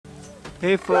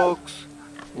Hey folks,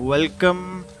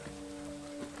 welcome.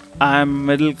 I'm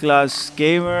Middle Class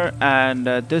Gamer and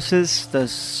this is the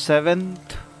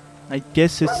 7th, I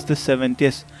guess it's the 7th,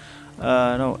 yes,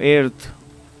 no, 8th,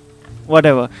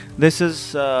 whatever. This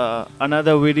is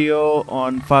another video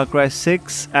on Far Cry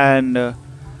 6 and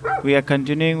we are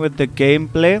continuing with the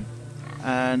gameplay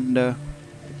and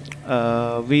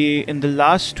in the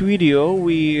last video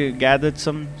we gathered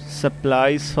some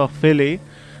supplies for Philly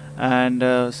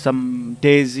and some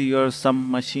Daisy or some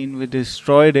machine, we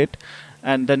destroyed it,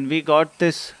 and then we got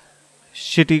this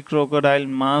shitty crocodile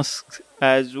mask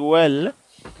as well.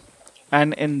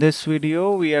 And in this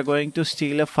video we are going to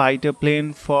steal a fighter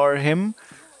plane for him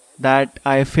that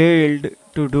I failed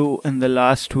to do in the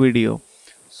last video.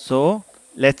 So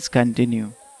let's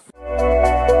continue.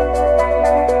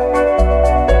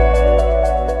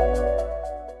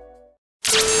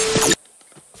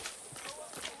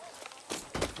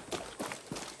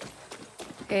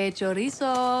 Hey,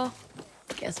 chorizo.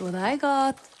 Guess what I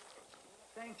got?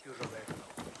 Thank you, Roberto.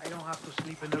 I don't have to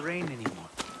sleep in the rain anymore.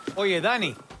 Oye,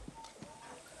 Dani.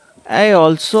 I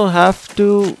also have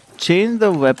to change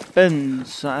the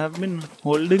weapons. I have been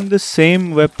holding the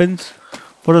same weapons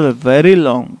for a very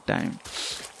long time.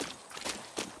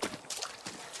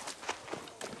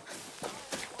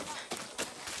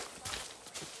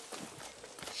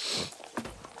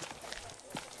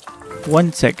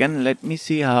 One second, let me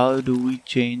see how do we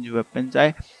change weapons.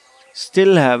 I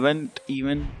still haven't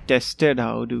even tested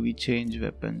how do we change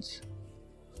weapons.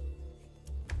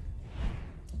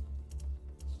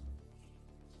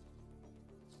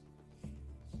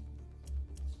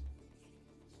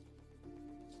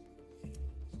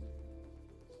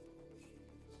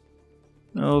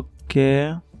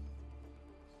 Okay.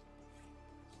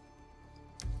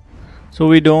 So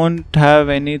we don't have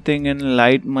anything in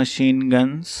light machine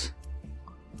guns.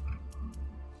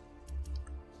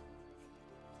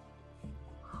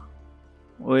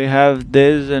 We have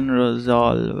this in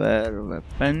revolver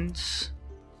weapons.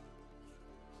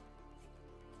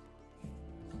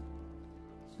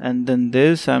 And then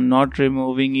this, I'm not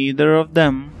removing either of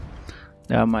them.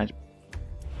 They are my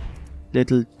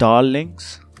little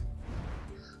darlings.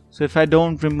 So if I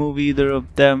don't remove either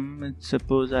of them,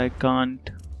 suppose I can't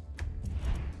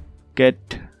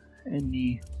get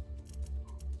any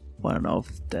one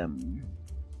of them.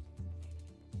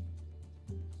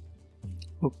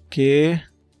 Okay.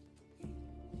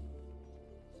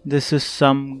 This is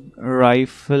some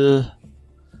rifle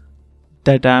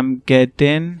that I'm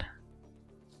getting,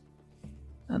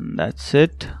 and that's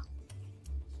it.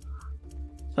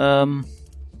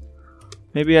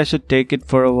 Maybe I should take it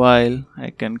for a while. I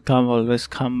can always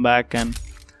come back and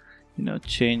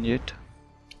change it.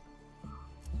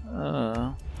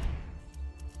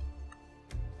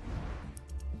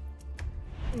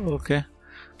 Okay,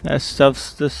 that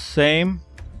stuff's the same.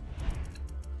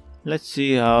 Let's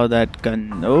see how that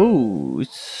gun. Oh,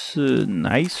 it's a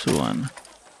nice one.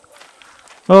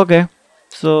 Okay,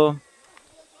 so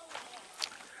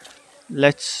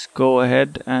let's go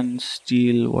ahead and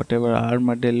steal whatever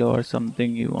armadillo or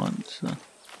something he wants.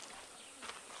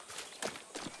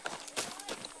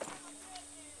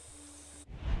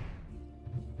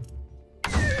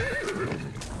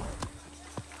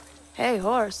 Hey,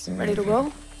 horse. Ready to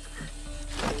go?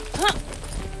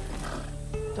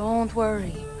 Don't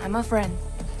worry. I'm a friend.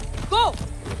 Go!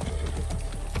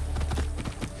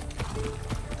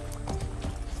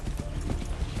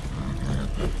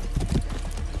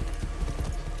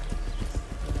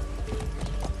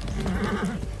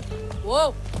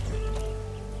 Whoa!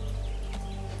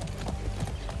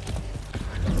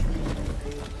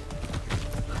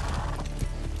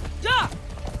 Yeah!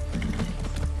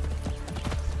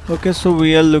 Okay, so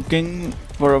we are looking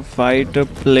for a fighter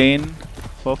plane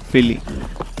for Philly.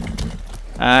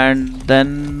 And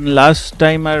then last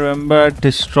time I remember I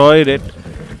destroyed it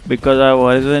because I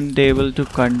wasn't able to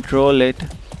control it.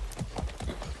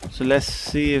 So let's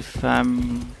see if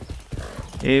I'm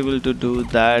able to do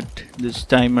that this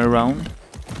time around.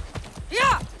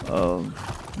 Yeah!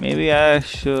 Maybe I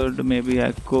should, maybe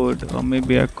I could, or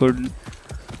maybe I couldn't.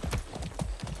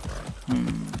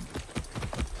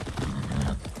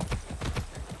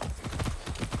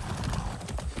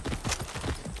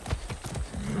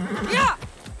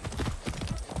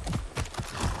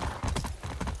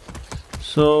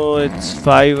 So it's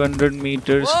 500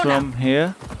 meters from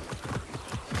here,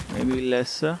 maybe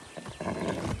lesser.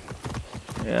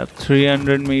 Yeah,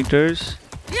 300 meters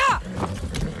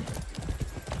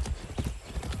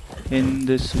in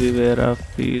this Vivera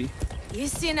field.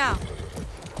 Easy now.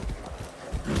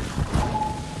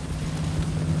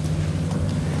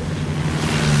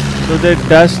 So they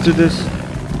dust this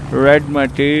red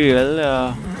material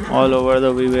all over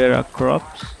the Vivera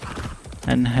crops,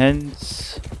 and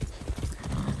hence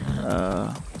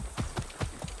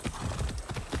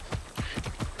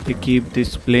they keep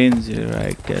these planes here,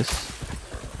 I guess.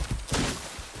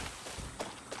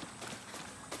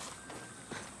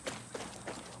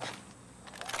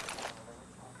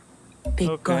 Big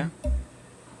Okay. gun.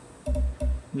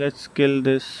 Let's kill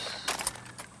this.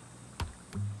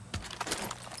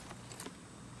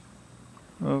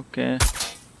 Okay.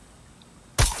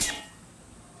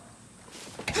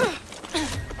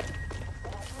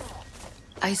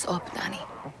 Eyes up, Dani.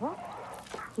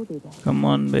 Come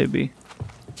on, baby.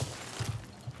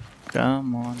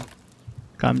 Come on.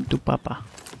 Come to Papa.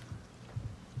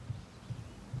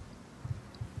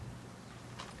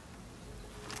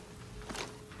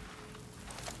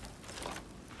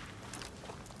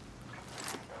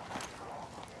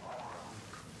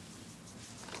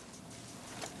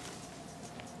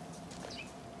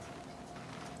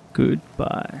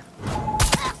 Goodbye.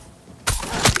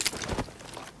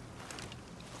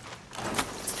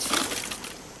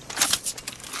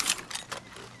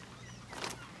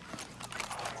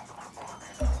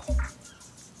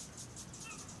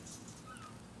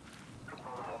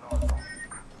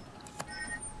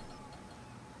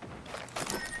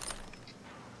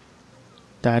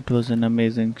 That was an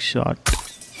amazing shot.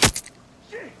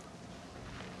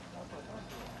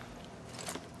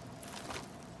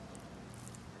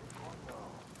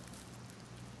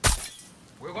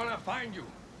 We're gonna find you.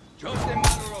 Just a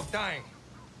matter of time.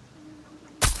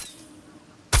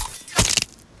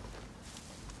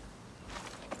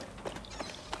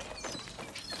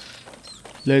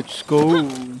 Let's go.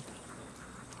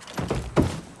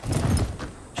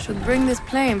 Should bring this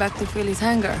plane back to Philly's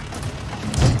hangar.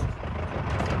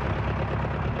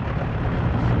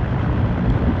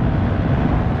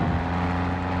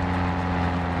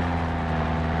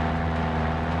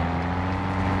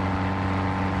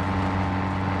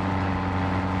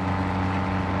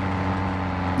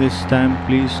 This time,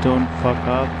 please don't fuck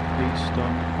up. Please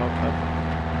don't fuck up.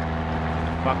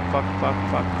 Fuck, fuck, fuck,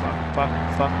 fuck, fuck, fuck,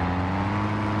 fuck.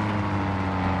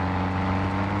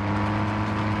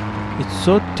 It's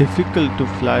so difficult to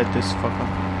fly this fucker.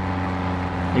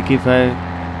 Like if I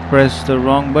press the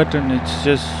wrong button, it's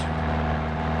just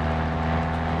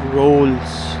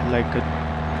rolls like a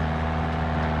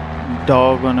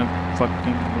dog on a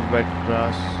fucking wet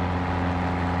grass.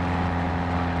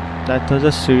 That was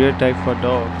a stereotype for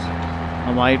dogs.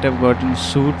 I might have gotten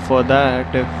sued for that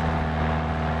if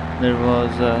there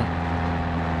was a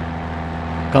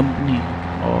company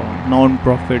or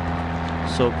non-profit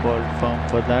so-called firm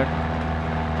for that.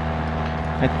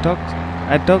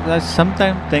 I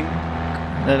sometimes think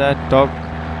that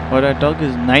what I talk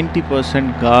is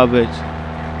 90% garbage,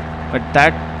 but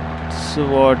that's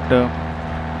what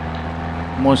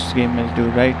most gamers do,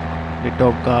 right? They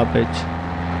talk garbage.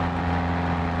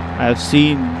 I've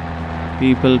seen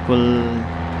people pull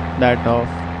that off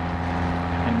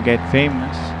and get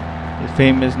famous.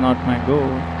 Fame is not my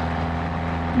goal.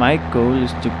 My goal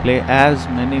is to play as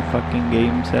many fucking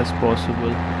games as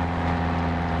possible.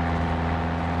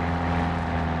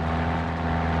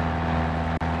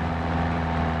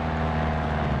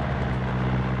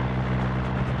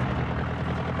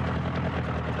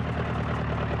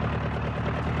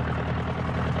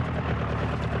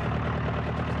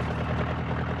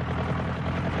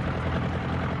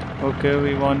 Okay,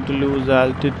 we want to lose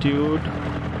altitude.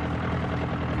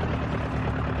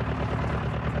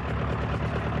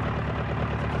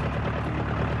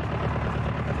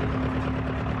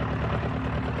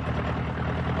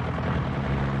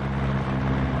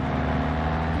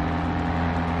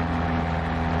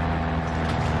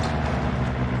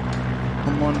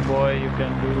 Come on, boy, you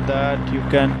can do that. You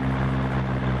can.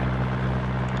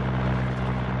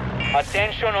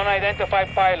 Attention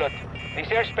unidentified pilot. This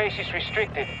airspace is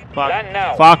restricted. Fuck. Land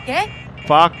now. Fuck. ¿Qué?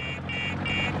 Fuck.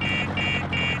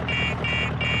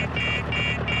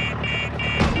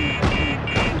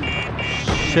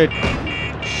 Shit.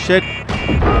 Shit.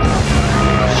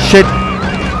 Shit.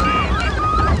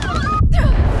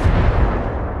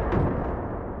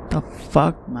 The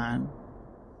fuck, man.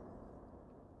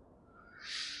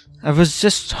 I was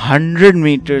just 100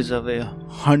 meters away.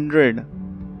 100.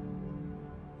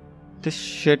 This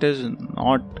shit is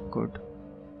not good.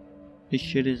 This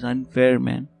shit is unfair,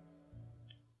 man.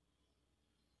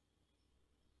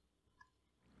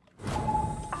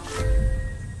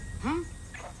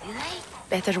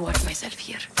 Better watch myself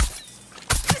here.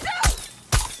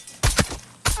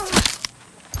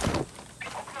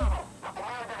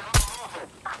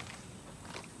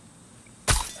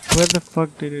 Where the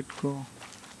fuck did it go?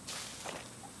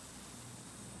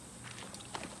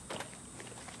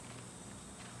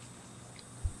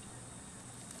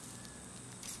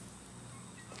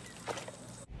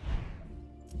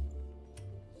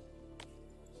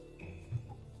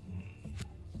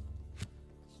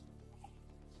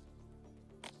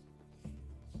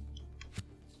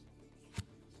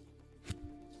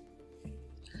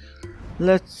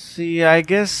 Let's see, I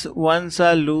guess once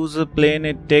I lose a plane,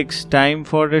 it takes time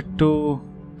for it to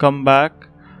come back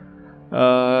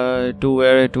to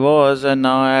where it was, and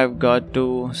now I've got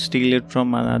to steal it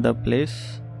from another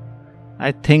place.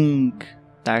 I think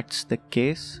that's the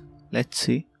case. Let's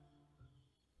see.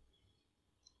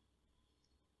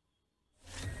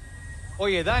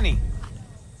 Oye, Dani.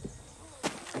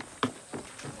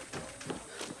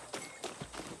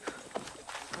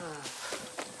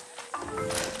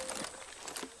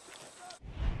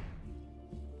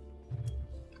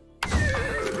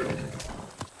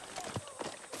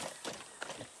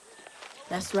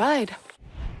 That's right.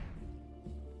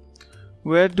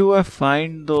 Where do I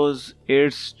find those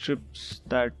airstrips?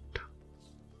 That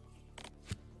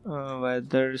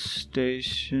weather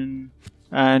station,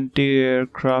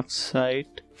 anti-aircraft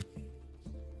site.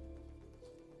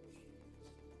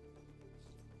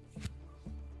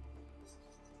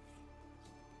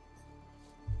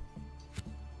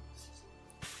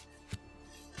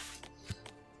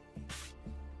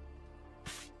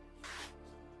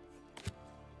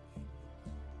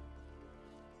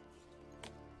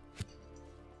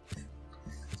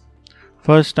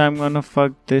 First I'm gonna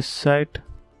fuck this site,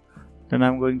 then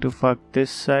I'm going to fuck this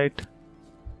site,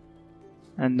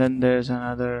 and then there's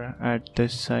another at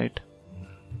this site.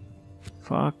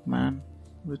 Fuck, man,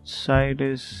 which side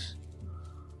is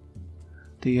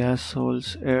the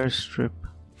asshole's airstrip?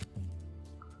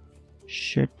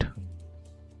 Shit.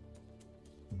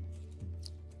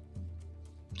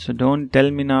 So don't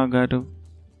tell me now I gotta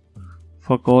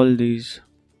fuck all these.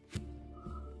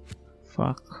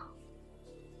 Fuck.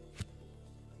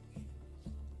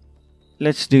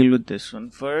 Let's deal with this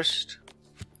one first.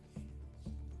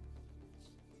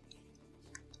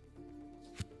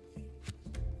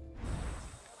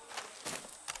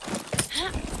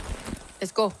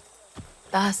 Let's go.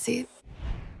 That's it.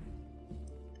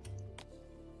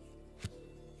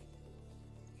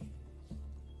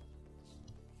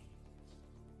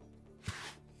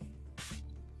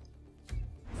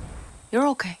 You're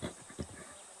okay.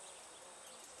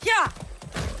 Yeah.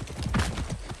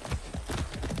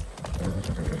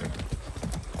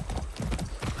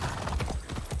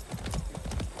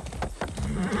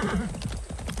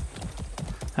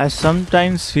 I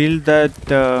sometimes feel that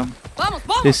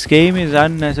this game is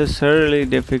unnecessarily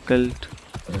difficult.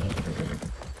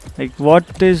 Like,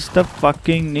 what is the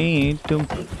fucking need to...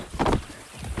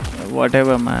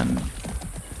 Whatever, man.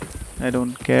 I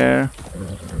don't care.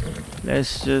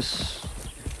 Let's just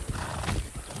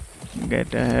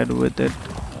get ahead with it.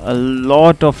 A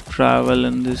lot of travel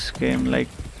in this game. Like,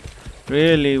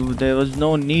 really, there was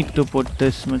no need to put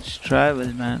this much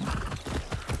travel, man.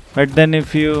 But then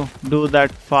if you do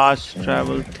that fast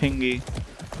travel thingy,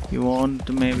 you won't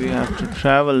maybe have to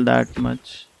travel that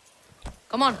much.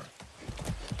 Come on.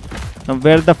 Now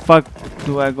where the fuck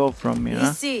do I go from here?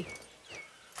 Huh? Easy.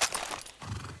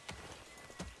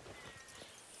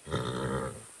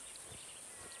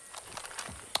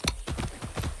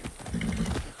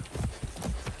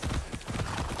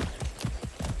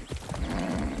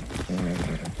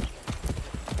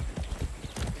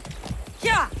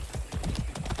 Yeah.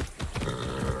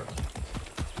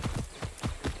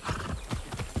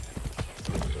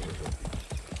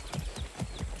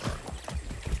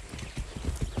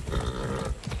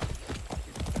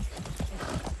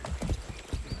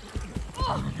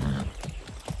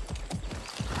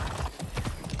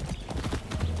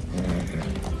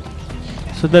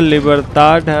 So the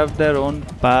Libertad have their own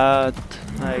path,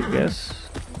 I guess.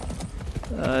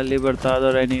 Libertad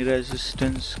or any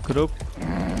resistance group.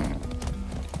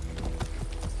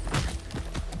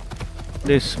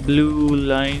 These blue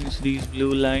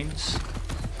lines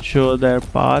show their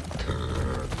path.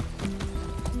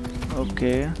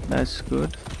 Okay, that's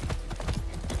good.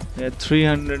 They're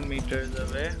 300 meters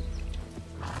away.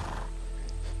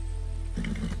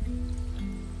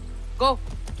 Go.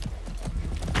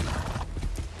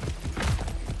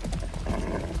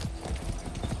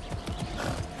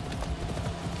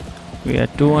 We are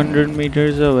 200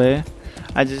 meters away.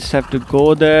 I just have to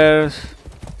go there,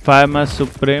 fire my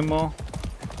Supremo,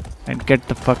 and get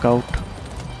the fuck out.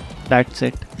 That's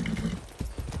it.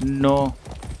 No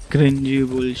cringy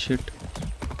bullshit.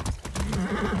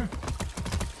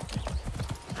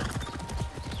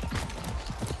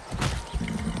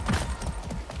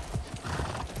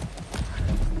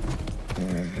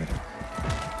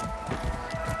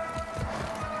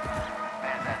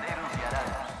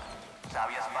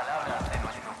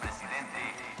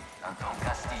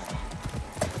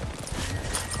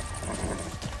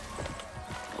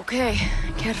 Okay,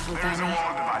 careful, There's a Dani.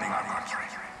 wall dividing our country.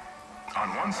 On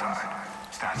one side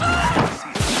stands the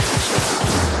Castillo.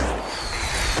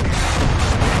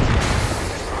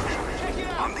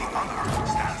 On the other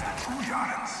stands the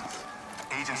Trojans,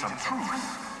 agents of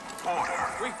truth, order,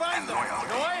 and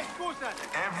loyalty.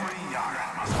 Every Yaran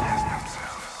must test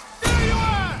themselves.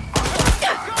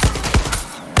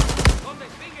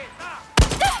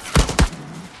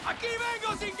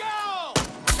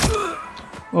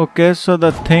 Okay, so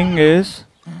the thing is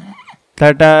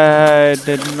that I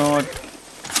did not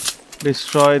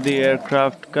destroy the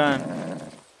aircraft gun.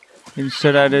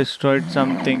 Instead, I destroyed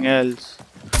something else.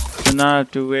 So now I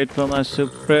have to wait for my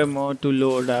Supremo to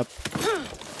load up.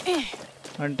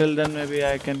 Until then, maybe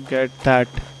I can get that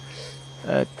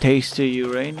tasty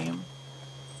uranium.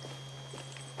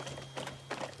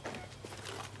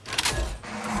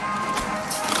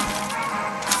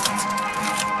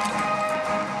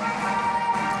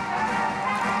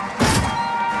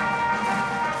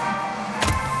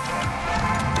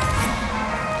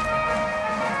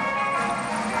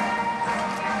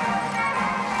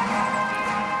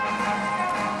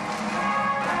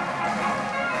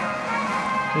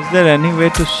 Is there any way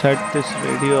to shut this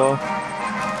radio off?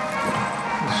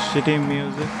 This shitty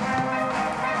music.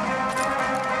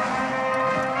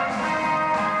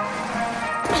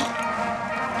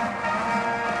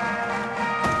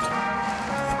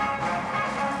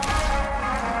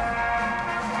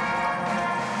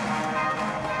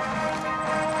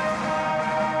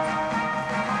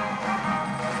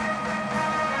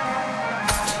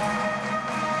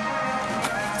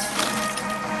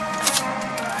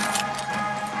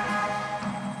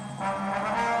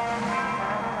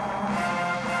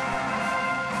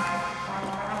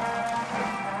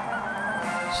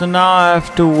 So now I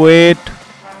have to wait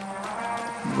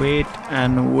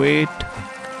and wait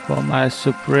for my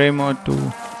Supremo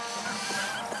to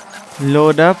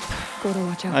load up. Gotta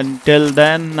watch out. Until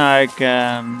then I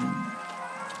can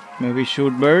maybe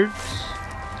shoot birds.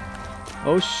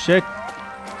 Oh shit.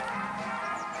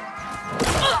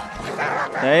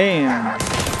 Damn.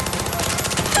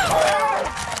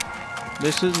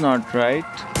 This is not right.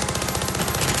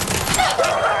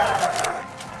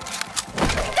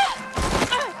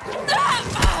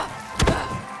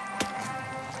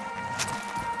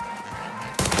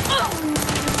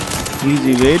 He's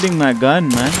evading my gun,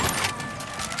 man.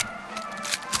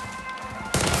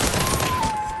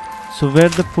 So where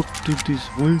the fuck did these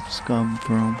wolves come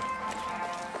from?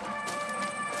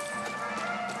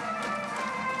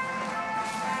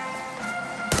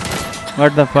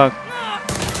 What the fuck?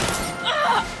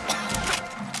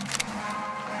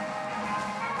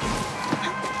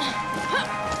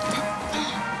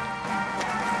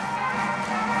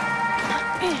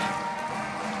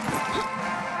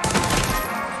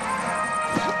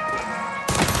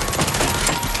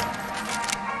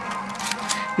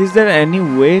 Is there any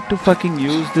way to fucking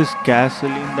use this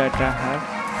gasoline that I have?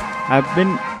 I've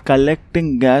been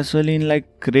collecting gasoline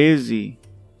like crazy.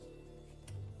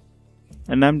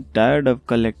 And I'm tired of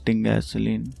collecting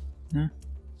gasoline. Huh?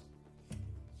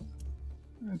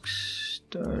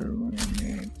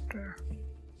 Exterminator.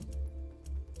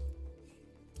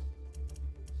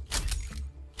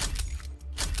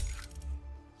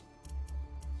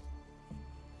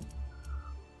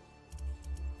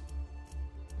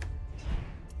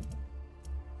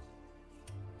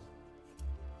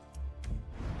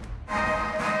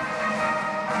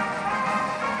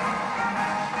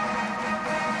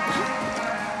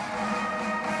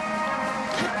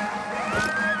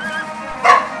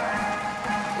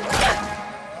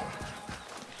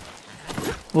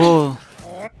 Oh.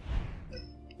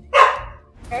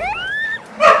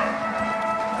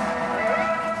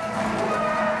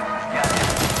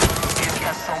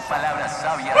 Estas son palabras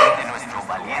sabias de nuestro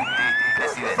valiente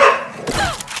presidente.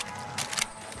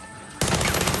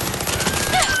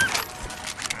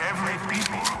 Every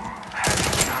people had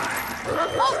its time.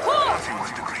 Once it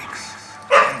was the Greeks,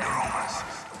 then the Romans,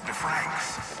 the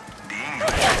Franks, the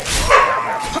English, the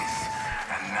Yankees,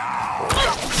 and now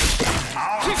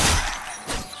our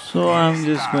So I'm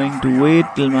just going to wait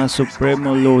till my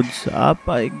Supremo loads up,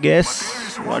 I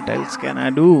guess. What else can I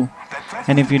do?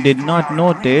 And if you did not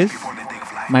notice,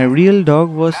 my real dog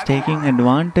was taking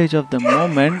advantage of the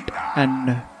moment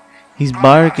and he's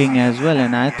barking as well,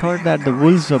 and I thought that the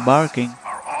wolves were barking.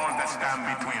 are all that stand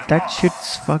between That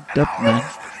shit's fucked up, man.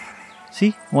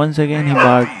 See, once again he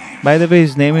barked. By the way,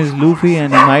 his name is Luffy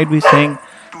and he might be saying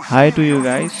hi to you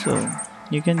guys, so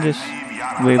you can just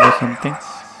wave or something.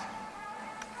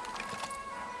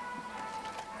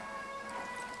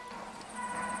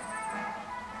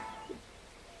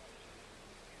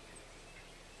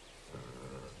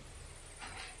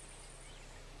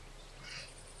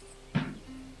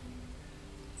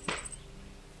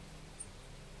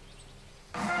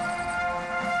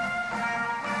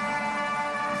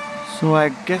 So I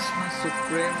guess my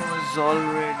Supremo is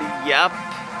already. Yup,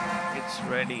 it's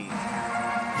ready.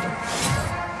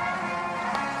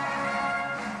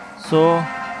 So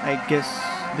I guess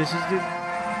this is the.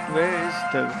 Where is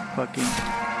the fucking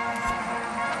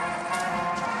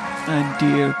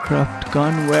anti-aircraft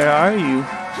gun? Where are you?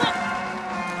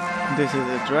 This is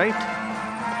it, right?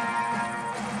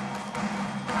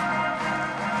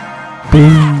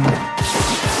 Boom.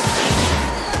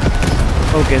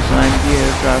 Okay, so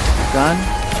anti-aircraft gun.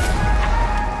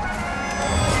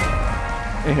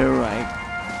 Right.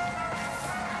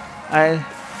 I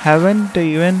haven't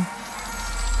even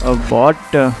bought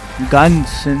guns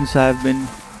since I've been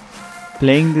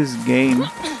playing this game,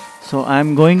 so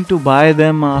I'm going to buy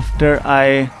them after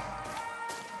I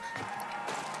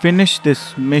finish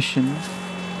this mission.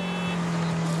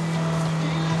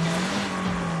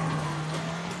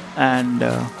 And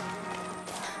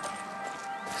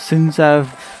since I've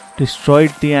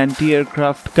destroyed the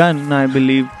anti-aircraft gun, I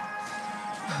believe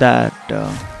that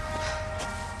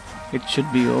it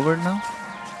should be over now.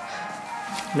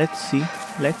 Let's see.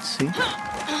 Let's see.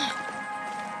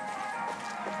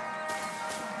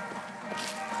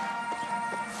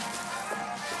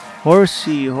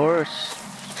 Horsey, horse.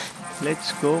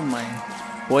 Let's go, my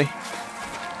boy.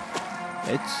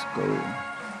 Let's go.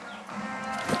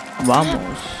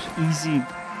 Vamos. Easy.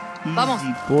 Vamos.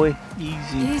 Easy, boy.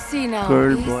 Easy. Easy now.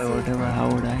 Girl, easy. boy, whatever. How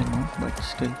would I know? But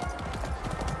still.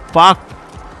 Fuck.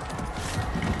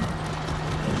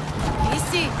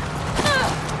 Easy.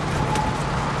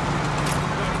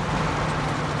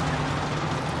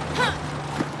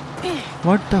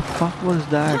 What the fuck was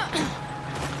that?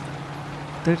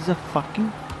 There's a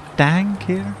fucking tank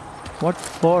here? What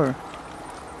for?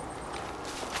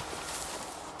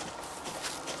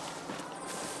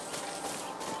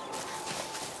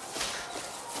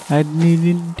 I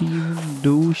didn't even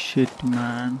do shit,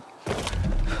 man.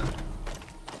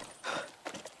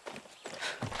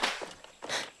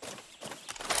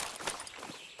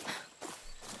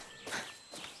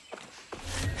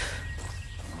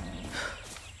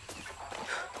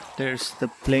 There's the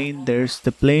plane, there's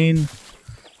the plane.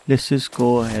 Let's just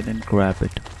go ahead and grab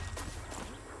it.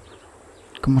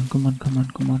 Come on, come on, come on,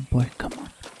 come on, boy, come on.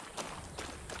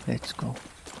 Let's go.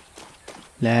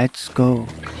 Let's go.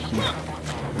 Yeah.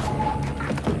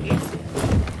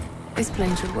 This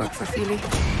plane should work for Philly.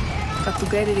 Got to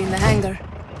get it in the hangar.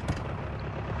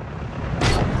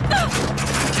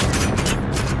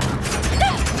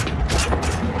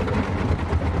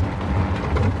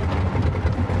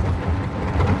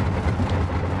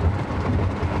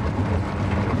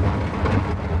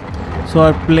 So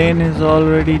our plane is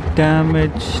already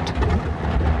damaged,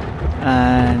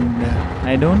 and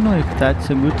I don't know if that's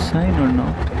a good sign or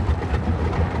not.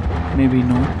 Maybe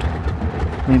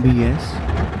not. Maybe yes.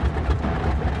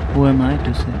 Who am I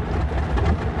to say?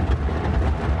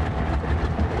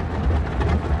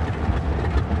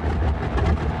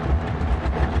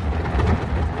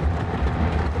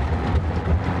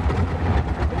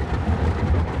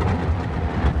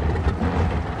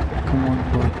 Come on,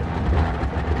 boy.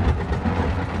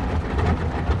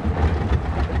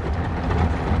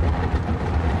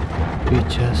 Be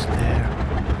just there.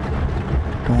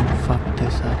 Don't fuck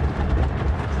this up.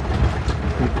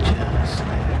 Be just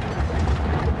there.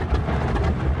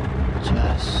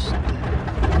 Just there.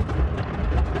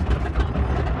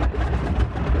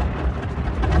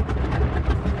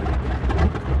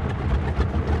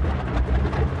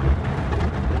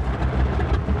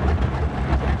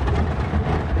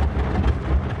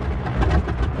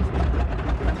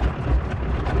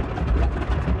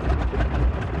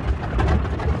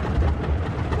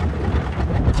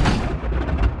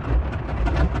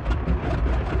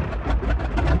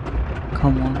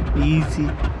 Come on, easy,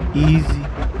 easy,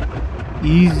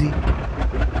 easy,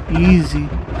 easy.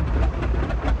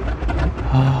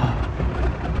 Ah.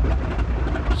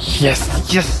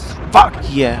 Yes, yes, fuck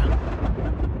yeah.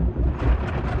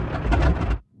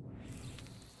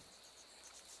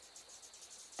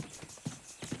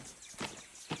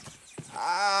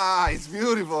 Ah, it's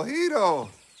beautiful, hero.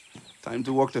 Time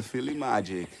to work the Philly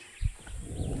magic.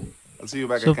 I'll see you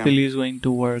back So at camp. Philly is going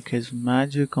to work his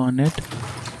magic on it.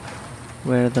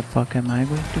 Where the fuck am I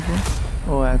going to go?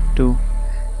 Oh, I have to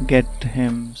get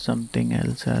him something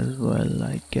else as well,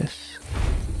 I guess.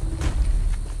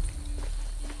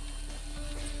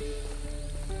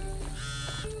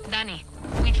 Dani,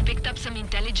 we've picked up some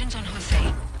intelligence on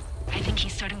Jose. I think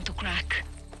he's starting to crack.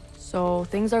 So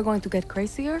things are going to get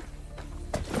crazier?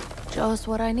 Just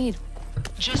what I need.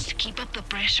 Just keep up the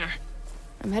pressure.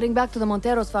 I'm heading back to the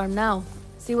Montero's farm now.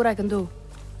 See what I can do.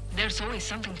 There's always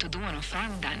something to do on a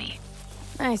farm, Dani.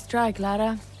 Nice try,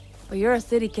 Clara. But you're a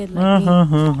city kid like me.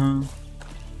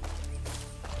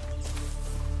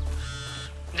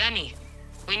 Dani,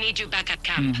 we need you back at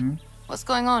camp. What's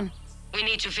going on? We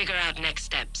need to figure out next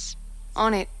steps.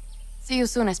 On it. See you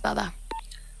soon, Espada.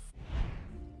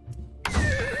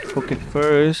 Okay,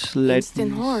 first let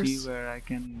Instant me horse. see where I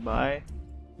can buy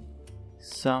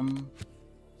some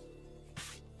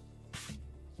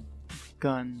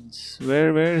guns.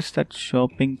 Where is that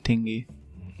shopping thingy?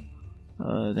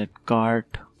 That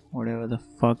cart, whatever the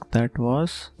fuck that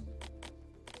was.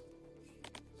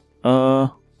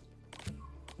 I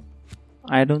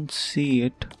don't see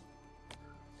it.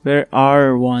 Where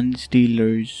are one's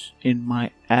dealers? In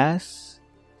my ass?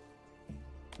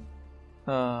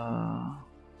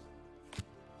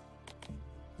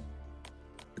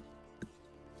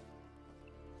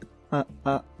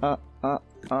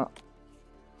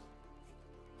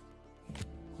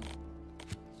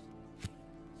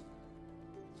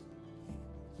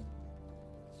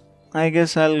 I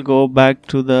guess I'll go back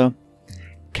to the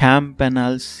camp and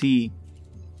I'll see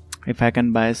if I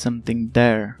can buy something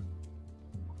there.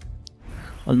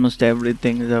 Almost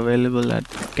everything is available at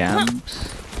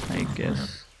camps, I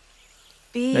guess.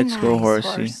 Be Let's go, nice, horsey.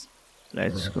 horse.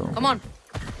 Let's go. Come on.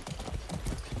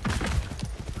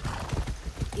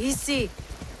 Easy.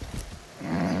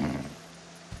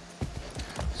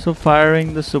 So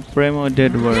firing the Supremo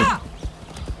did work.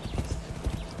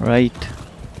 Right.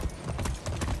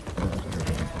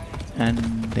 And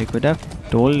they could have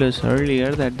told us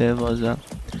earlier that there was a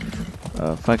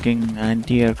fucking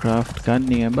anti-aircraft gun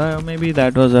nearby, or maybe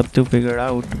that was up to figure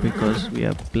out because we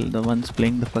are the ones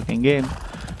playing the fucking game.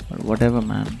 Or whatever,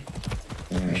 man.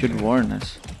 You should warn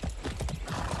us.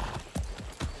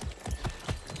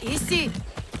 Easy.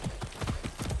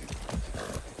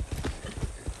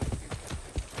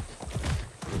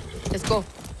 Let's go.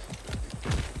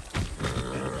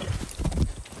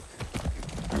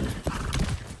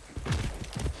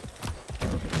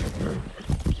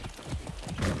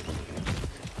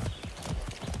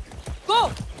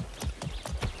 Go!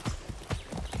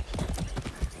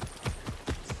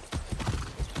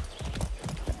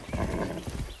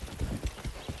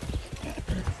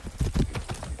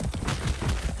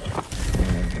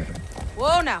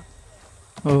 Whoa now.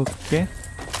 Okay.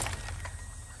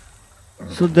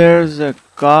 So there's a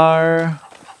car.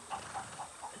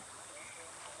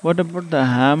 What about the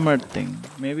hammer thing?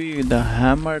 Maybe the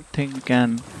hammer thing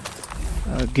can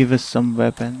give us some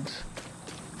weapons.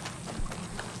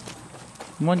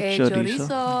 Come on, Hey, chorizo.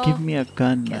 chorizo. Give me a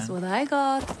gun, Guess man. what I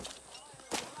got?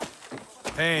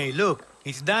 Hey, look,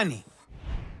 it's Dani.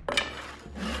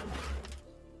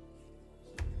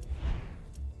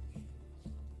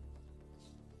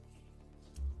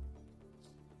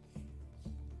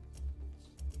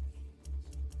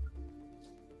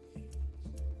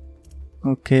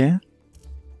 Okay.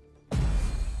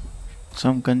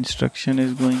 Some construction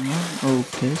is going on.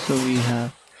 Okay, so we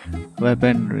have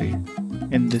weaponry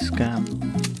in this camp.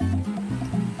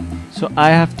 So I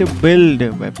have to build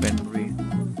a weaponry.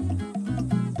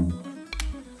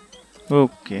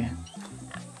 Okay.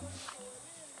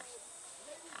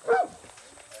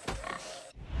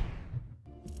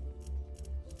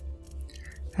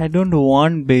 I don't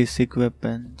want basic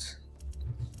weapons.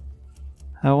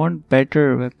 I want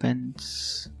better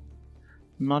weapons.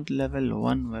 Not level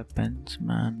 1 weapons,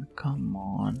 man. Come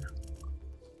on.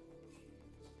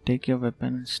 Take your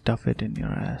weapon and stuff it in your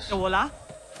ass. Hola?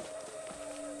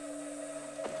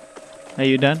 Are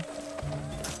you done?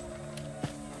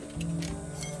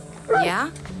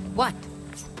 Yeah? What?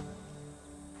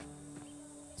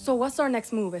 So what's our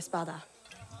next move, Espada?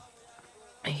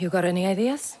 You got any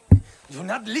ideas? You're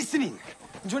not listening.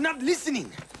 You're not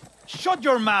listening. Shut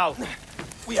your mouth!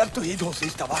 We have to hit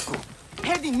Jose's tobacco.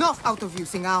 Had enough out of you,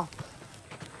 Singao.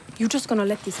 You just gonna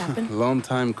let this happen? Long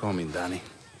time coming, Dani.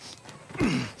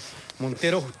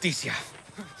 Montero Justicia.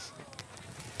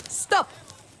 Stop!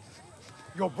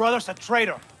 Your brother's a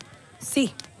traitor.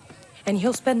 See, and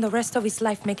he'll spend the rest of his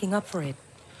life making up for it.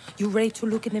 You ready to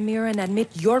look in the mirror and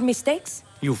admit your mistakes?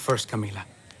 You first, Camila.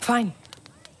 Fine.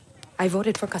 I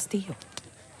voted for Castillo.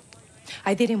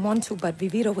 I didn't want to, but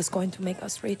Viviro was going to make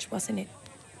us rich, wasn't it?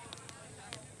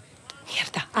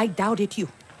 Mierda, I doubted you.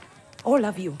 All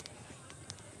of you.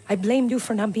 I blamed you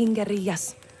for not being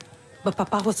guerrillas. But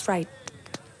Papa was right.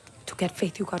 To get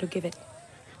faith, you gotta give it.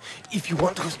 If you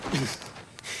want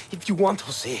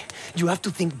Jose, you have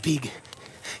to think big.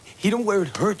 Hit him where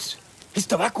it hurts. His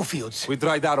tobacco fields. We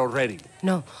tried that already.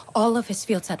 No, all of his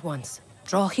fields at once.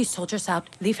 Draw his soldiers out,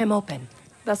 leave him open.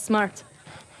 That's smart.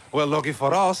 Well, lucky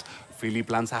for us, Philly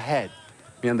plans ahead.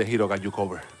 Me and the hero got you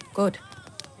covered. Good.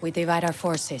 We divide our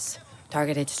forces.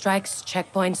 Targeted strikes,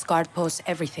 checkpoints, guard posts,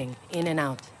 everything. In and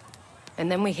out. And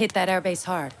then we hit that airbase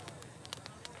hard.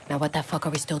 Now what the fuck are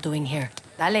we still doing here?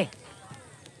 Dale.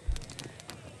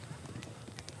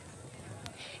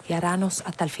 Y haranos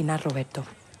hasta el final, Roberto.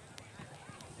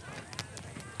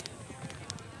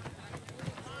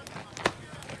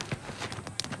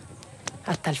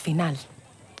 Hasta el final.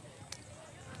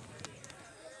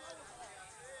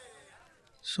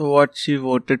 So what, she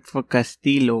voted for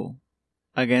Castillo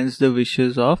against the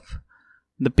wishes of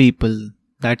the people.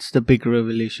 That's the big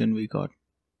revelation we got.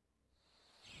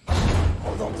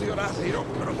 Hold on to your ass, hero.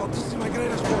 We're about to see my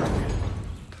greatest work.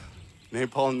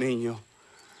 Napalm Nino.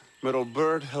 Metal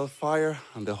Bird, Hellfire,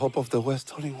 and the Hope of the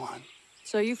West all in one.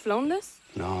 So you flown this?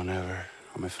 No, never.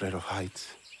 I'm afraid of heights.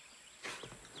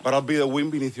 But I'll be the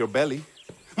wind beneath your belly.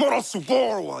 Moral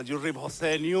support while you rip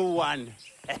Jose a new one.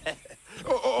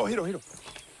 oh, hero.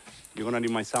 You're gonna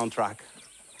need my soundtrack.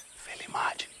 Philly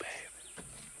Magic, babe.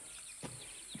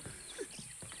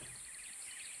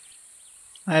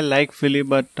 I like Philly,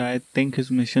 but I think his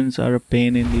missions are a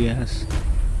pain in the ass.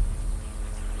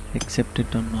 Accept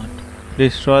it or not.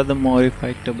 Destroy the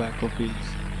modified tobacco fields.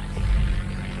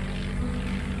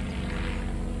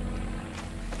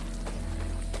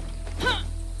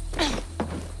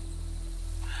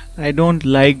 I don't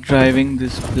like driving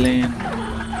this plane.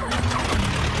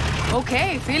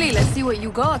 Okay, Philly, let's see what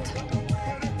you got.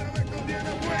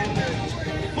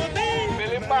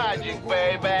 Philly Magic,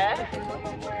 baby.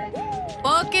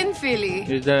 Fucking Philly.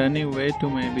 Is there any way to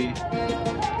maybe...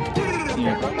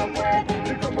 Yeah.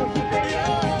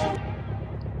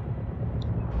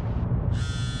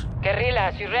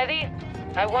 Guerrillas, you ready?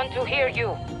 I want to hear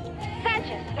you.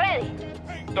 Sanchez, ready.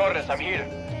 Torres, I'm here.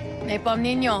 Napalm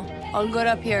Nino, all good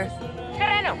up here.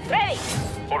 Serrano, ready.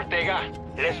 Ortega,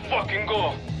 let's fucking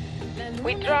go.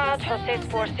 We draw out Jose's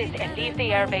forces and leave the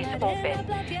airbase open.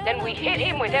 Then we hit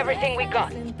him with everything we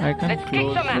got. I can Let's kick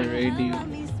close some the ass. radio.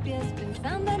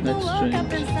 That's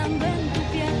strange.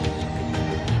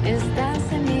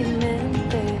 Estás en mi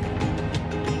mente,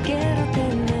 quiero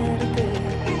tenerte,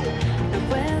 no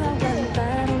puedo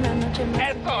aguantar una noche más.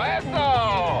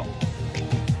 ¡Eso!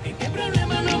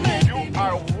 You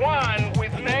are one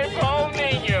with Napalm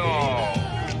Nino.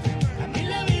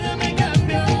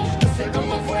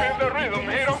 Feel the rhythm,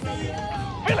 hero.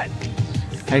 Feel it.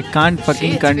 I can't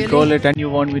fucking Shit, control Billy. it and you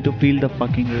want me to feel the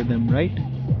fucking rhythm, right?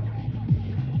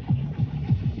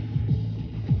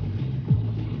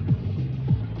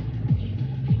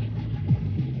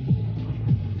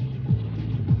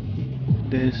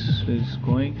 This is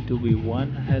going to be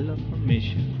one hell of a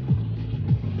mission.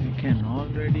 I can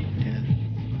already tell.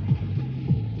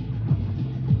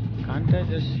 Can't I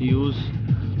just use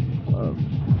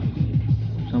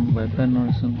some weapon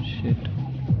or some shit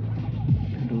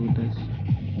to do this?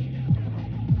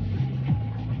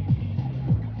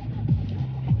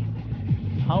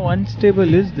 How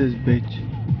unstable is this bitch?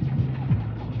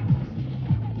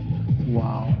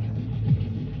 Wow.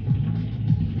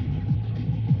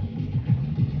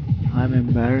 I'm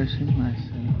embarrassing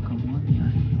myself. Come on,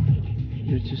 man.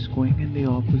 You're just going in the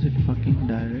opposite fucking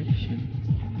direction.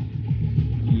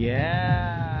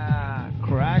 Yeah,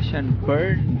 crash and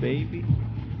burn, baby.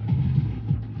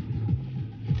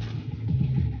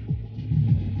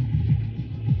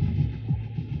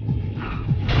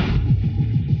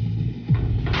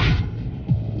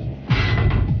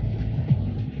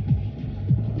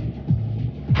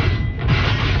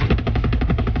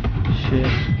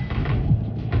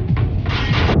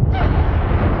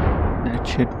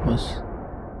 Shit was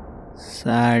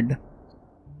sad,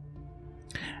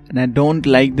 and I don't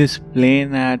like this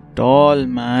plane at all,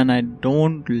 man. I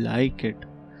don't like it.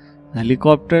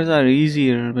 Helicopters are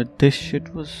easier, but this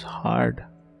shit was hard.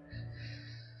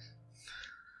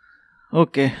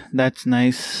 Okay, that's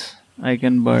nice. I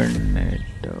can burn it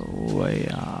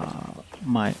via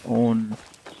my own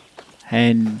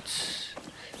hands.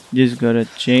 Just gotta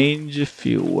change a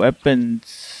few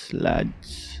weapons,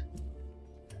 lads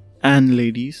and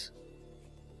ladies.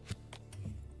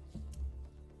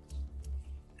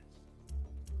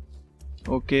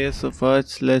 Okay, so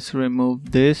first let's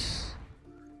remove this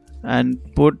and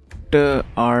put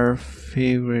our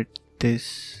favorite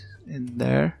this in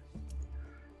there.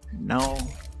 Now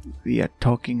we are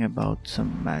talking about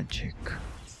some magic.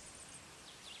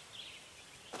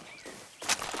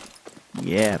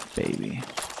 Yeah, baby.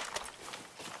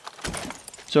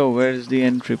 So where is the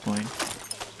entry point?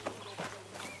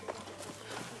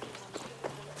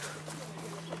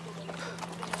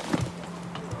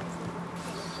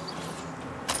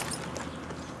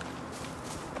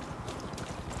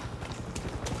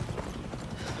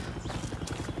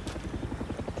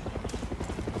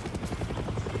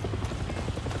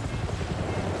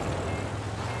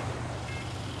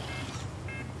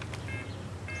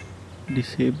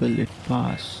 Disable it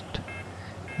fast.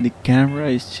 The camera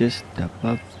is just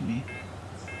above me.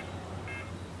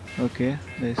 Okay,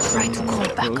 there's Try to someone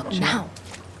call backup approaching. now.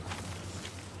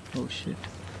 Oh shit.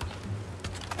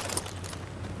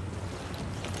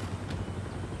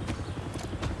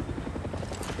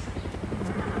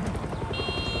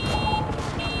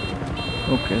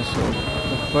 Okay, so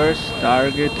the first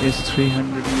target is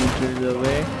 300 meters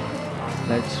away.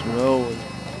 Let's roll.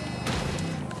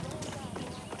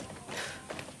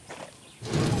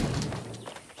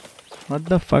 What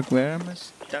the fuck? Where am I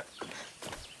stuck?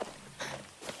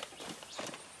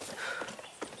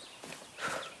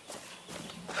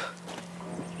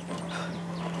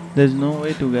 There's no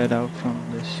way to get out from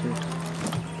this shit.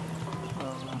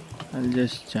 I'll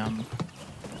just jump.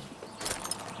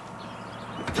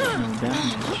 No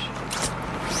damage.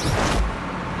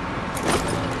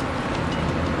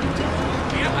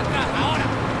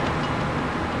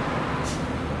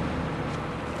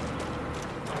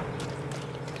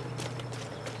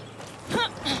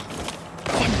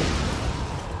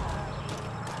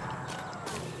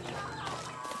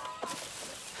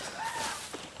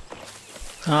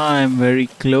 I'm very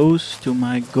close to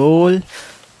my goal.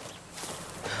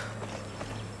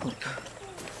 Okay.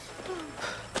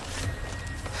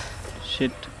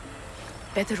 Shit.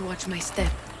 Better watch my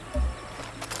step.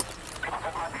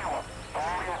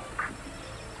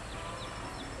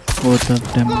 Both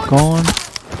of them gone.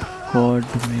 God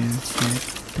may get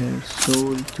their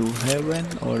soul to heaven,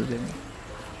 or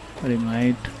they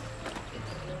might.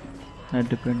 That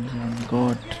depends on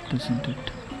God, doesn't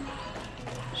it?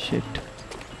 Shit.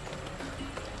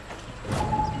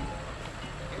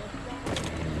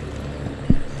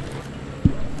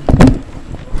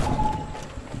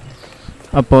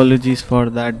 Apologies for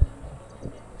that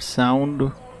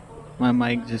sound. My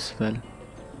mic just fell.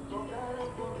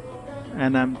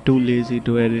 And I'm too lazy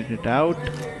to edit it out.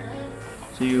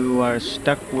 So you are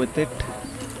stuck with it.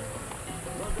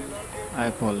 I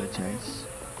apologize.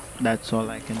 That's all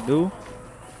I can do.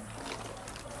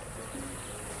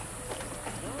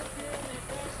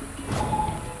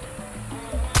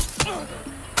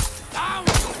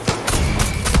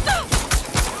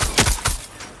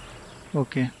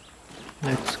 Okay,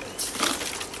 let's.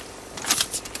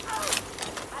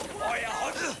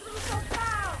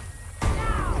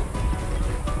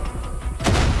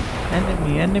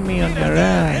 Enemy on your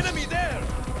ass.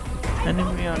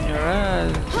 Enemy on your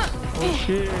ass. Oh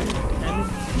shit, enemy.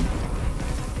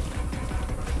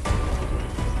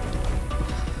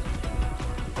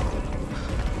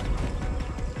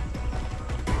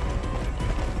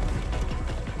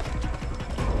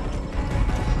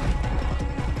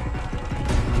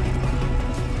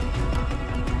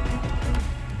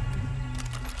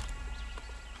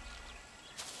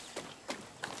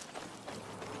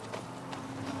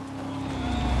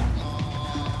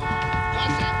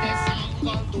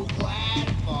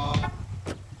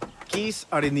 Keys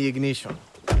are in the ignition.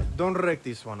 Don't wreck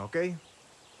this one, okay?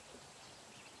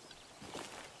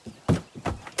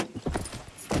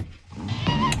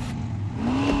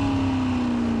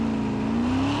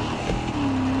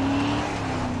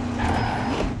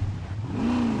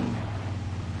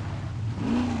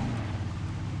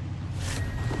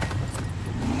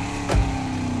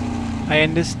 I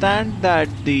understand that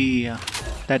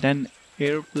that an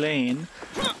airplane,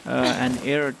 an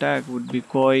air attack would be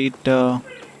quite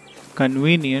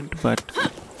convenient, but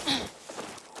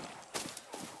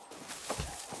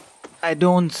I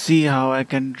don't see how I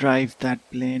can drive that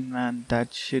plane, man.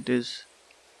 That shit is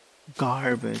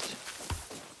garbage.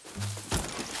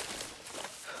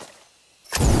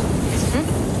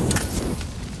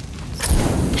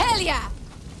 Hell yeah!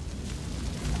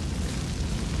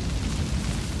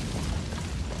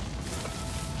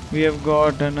 We have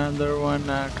got another one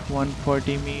at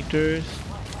 140 meters.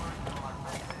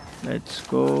 Let's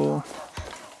go.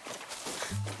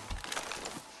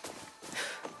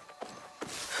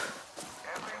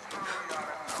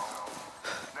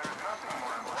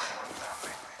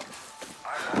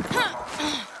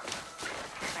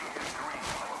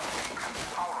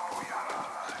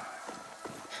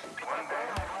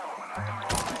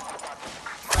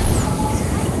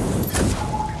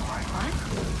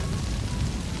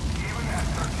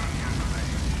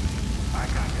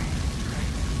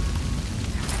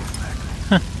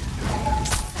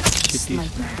 Shitty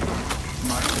sniper.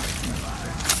 Market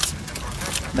sniper.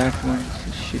 That one's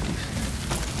a shitty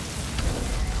sniper.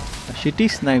 A shitty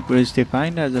sniper is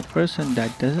defined as a person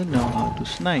that doesn't know how to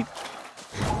snipe.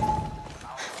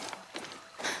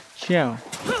 Ciao.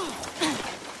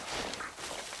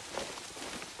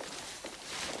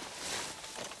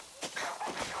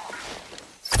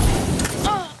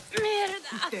 Oh, man.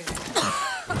 There.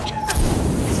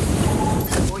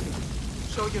 Oye,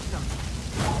 show yourself.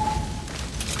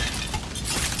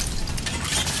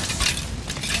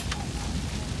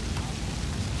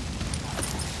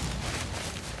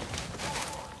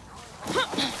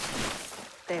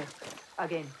 There,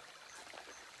 again.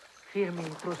 Hear me,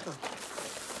 intruso.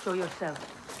 Show yourself.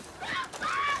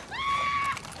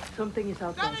 Something is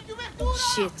out there.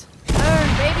 Shit. Burn,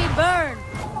 baby, burn!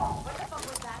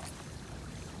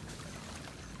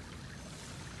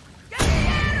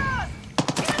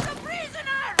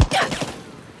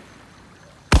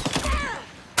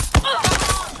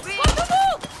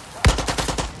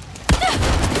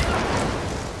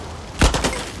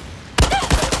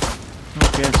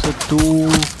 Okay, so 2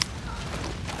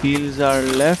 fields are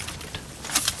left.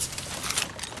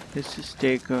 Let's just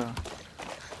take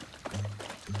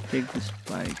this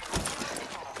bike.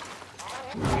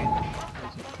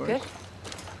 Good.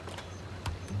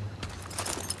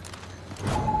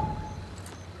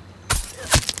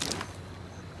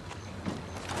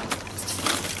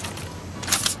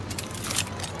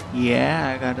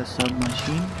 Yeah, I got a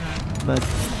submachine gun, but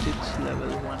it's level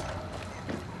 1.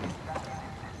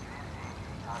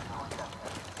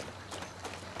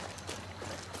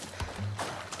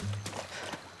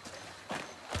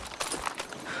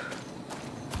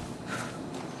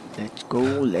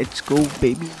 Let's go,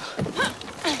 baby.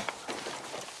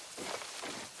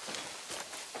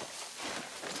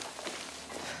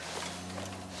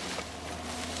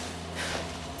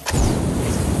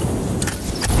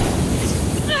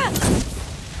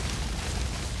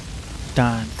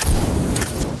 Done.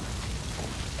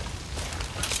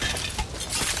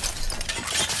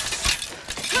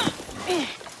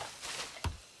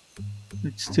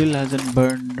 It still hasn't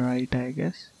burned right, I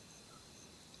guess.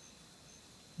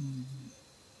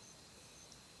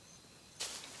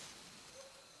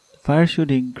 Fire should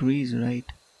increase, right?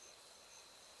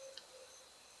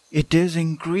 It is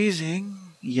increasing.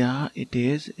 Yeah, it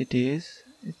is. It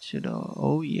should.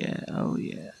 Oh yeah.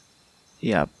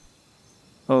 Yep.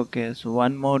 Okay, so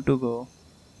 1 more to go.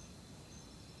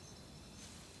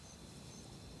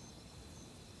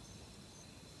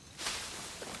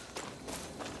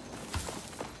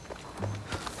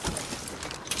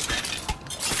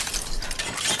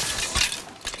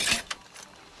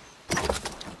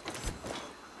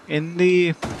 In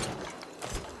the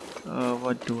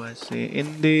what do I say?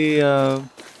 In the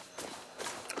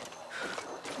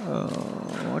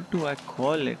what do I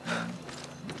call it?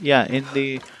 Yeah, in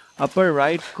the upper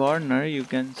right corner, you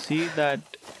can see that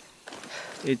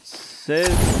it says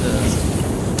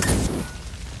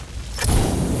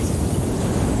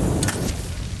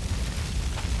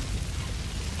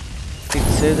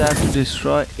I have to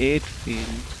destroy 8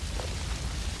 fields.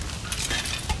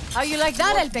 How you like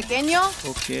that, El Pequeño?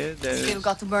 Okay, there's Still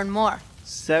got to burn more.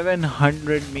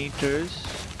 700 meters.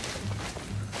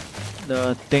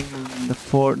 The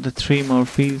 3 more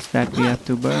fields that we have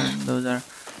to burn, those are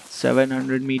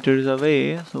 700 meters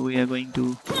away. So we are going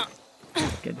to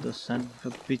get those son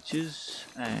of bitches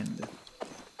and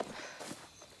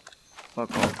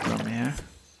fuck off from here.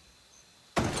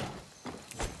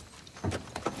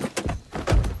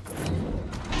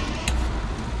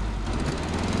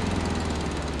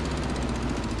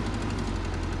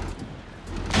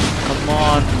 Come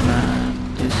on,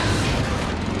 man, just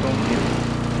don't hit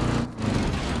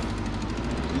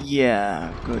me.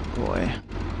 Yeah, good boy.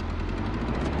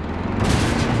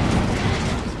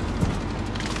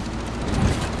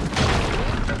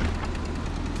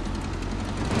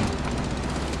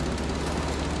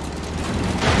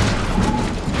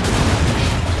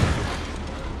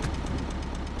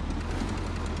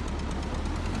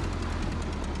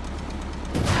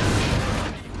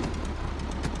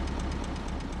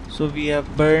 So we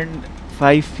have burned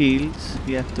 5 fields,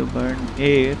 we have to burn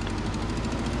 8.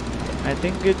 I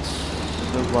think it's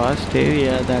a vast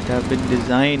area that have been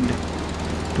designed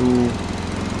to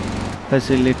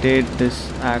facilitate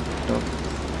this act of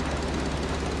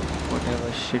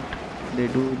whatever shit they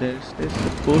do. There's a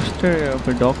poster of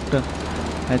a doctor.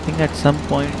 I think at some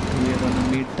point we are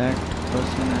gonna meet that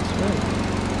person as well.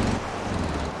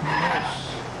 Who knows?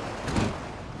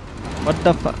 What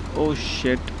the fuck? Oh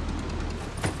shit.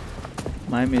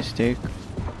 My mistake.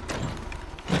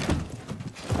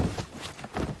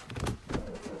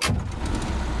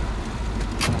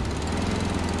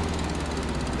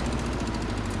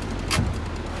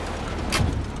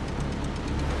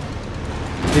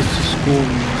 Let's just go.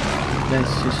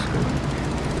 Let's just go.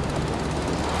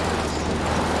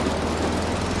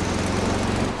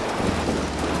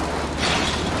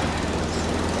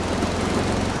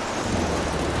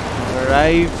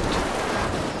 Arrived.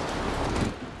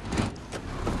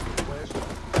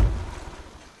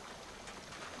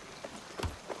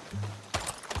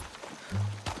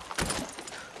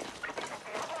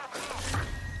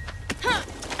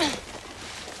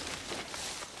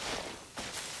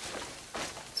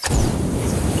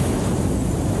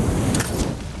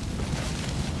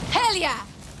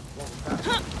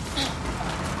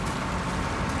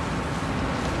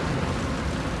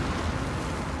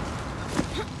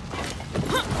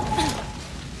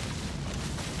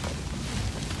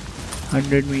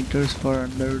 100 meters for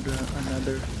another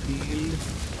field.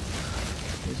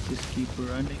 Let's just keep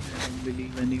running. I don't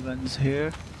believe anyone's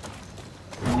here.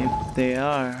 And if they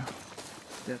are,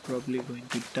 they're probably going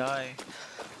to die.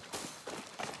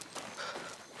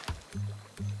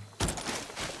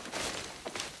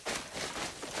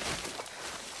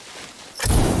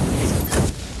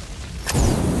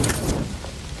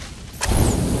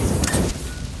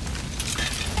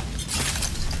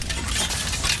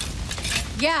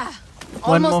 Yeah,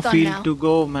 One more almost done field now. to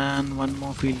go, man. One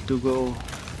more field to go.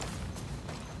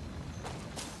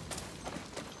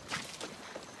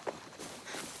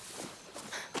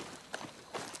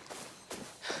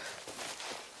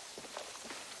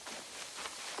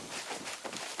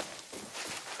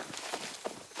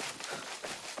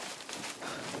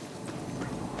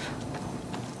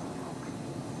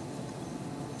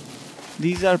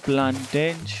 These are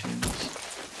plantations.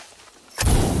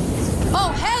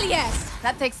 Oh, hell yes!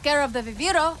 That takes care of the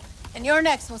viviro. And you're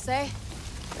next, Jose.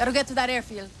 Gotta get to that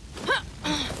airfield.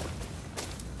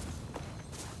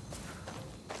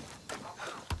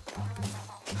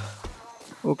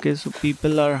 Okay, so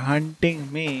people are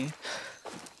hunting me,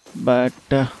 but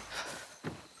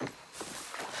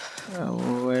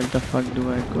where the fuck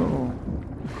do I go?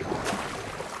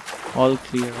 All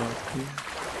clear, all clear.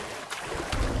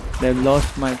 They've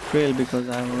lost my trail because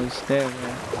I was there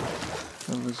where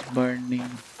I was burning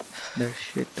their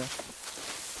shit up.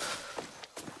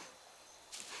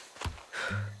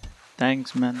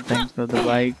 Thanks, man. Thanks for the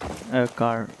bike,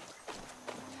 car.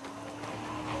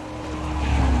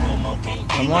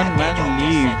 Come on, man,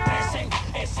 leave.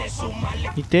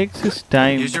 He takes his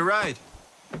time. Here's your ride.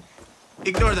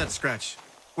 Ignore that scratch.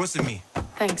 Wasn't me.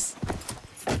 Thanks.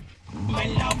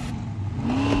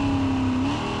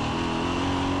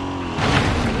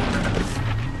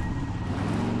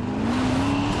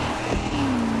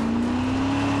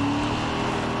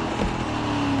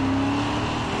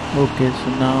 Okay, so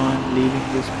now I'm leaving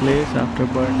this place after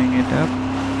burning it up.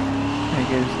 I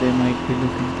guess they might be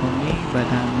looking for me, but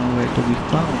I'm nowhere to be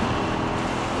found.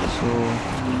 So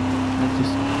I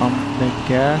just pump the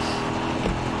gas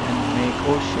and make,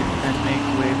 oh shit, and make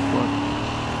way for.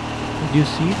 Did you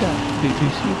see that? Did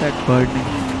you see that burning?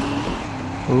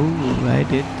 Oh, I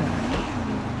did that.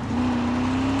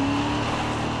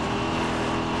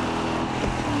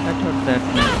 I thought that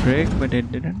would break, but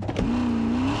it didn't.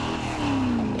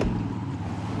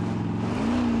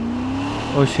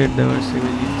 Oh shit, there were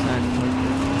civilians at work.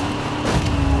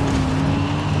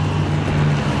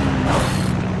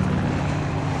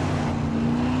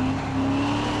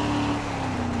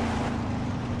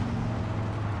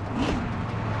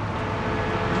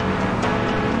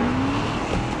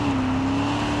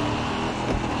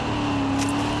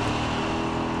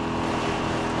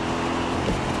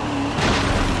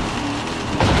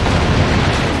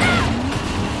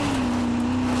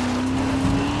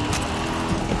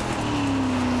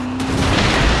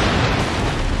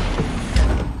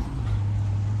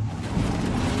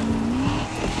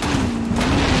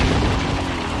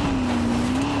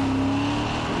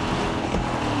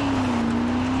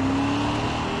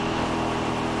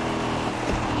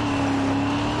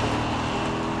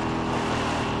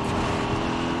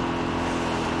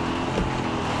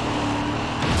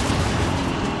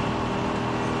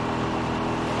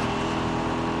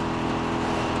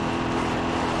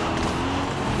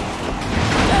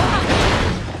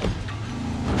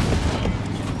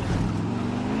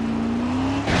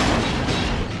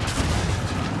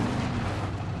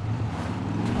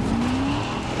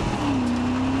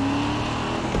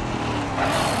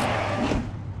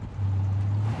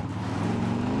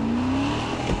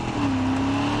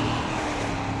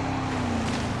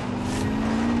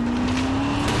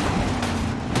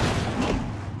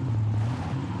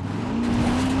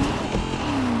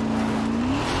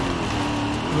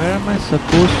 Where am I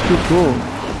supposed to go?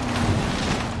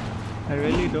 I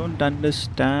really don't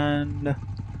understand.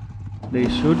 They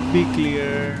should be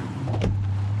clear,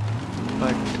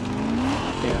 but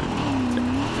they are not.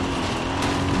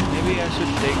 Maybe I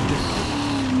should take this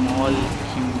small,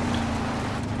 cute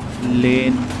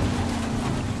lane.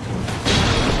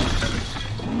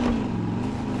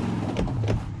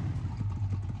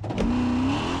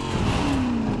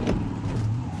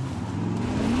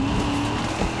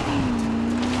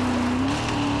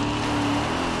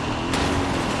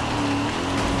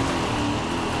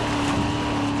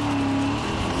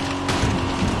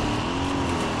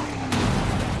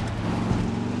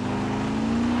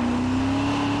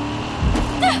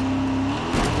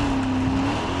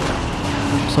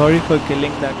 Sorry for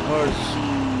killing that horse,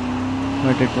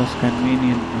 but it was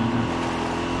convenient, man.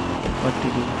 What to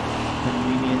do?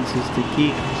 Convenience is the key.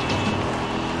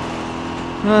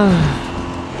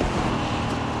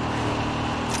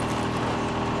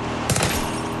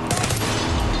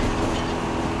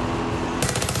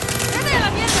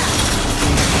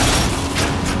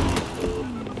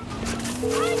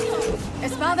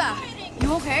 Espada,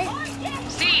 you okay?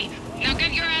 See, now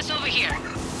get your ass over here.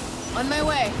 On my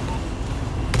way.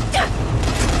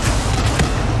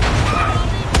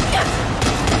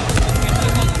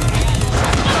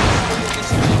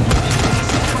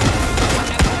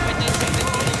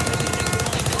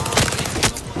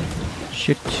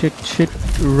 Shit.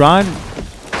 Run.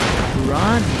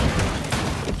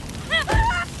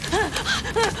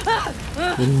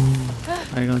 Ooh,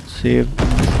 I got saved.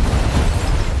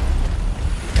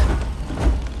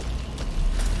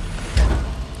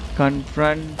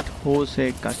 Confront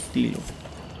Jose Castillo.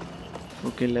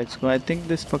 Okay, let's go. I think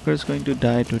this fucker is going to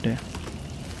die today.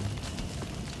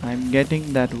 I'm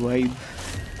getting that vibe.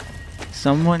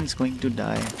 Someone's going to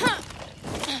die.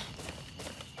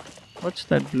 What's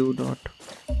that blue dot?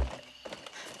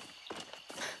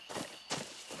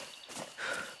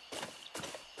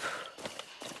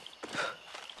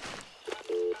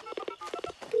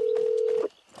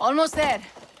 Almost there.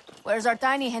 Where's our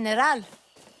tiny general?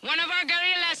 One of our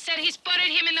guerrillas said he spotted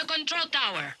him in the control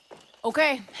tower.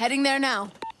 Okay, heading there now.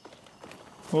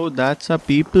 Oh, that's a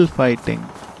people fighting.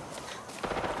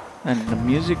 And the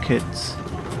music hits.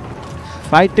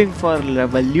 Fighting for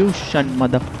revolution,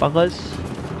 motherfuckers.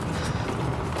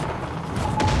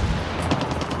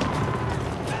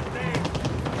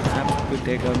 I have to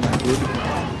take out my good.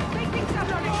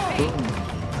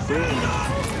 Boom.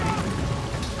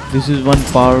 This is one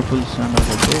powerful son of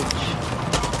a bitch.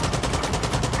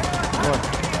 What?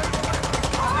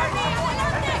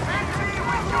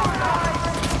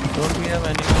 Don't we have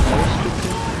anyone else to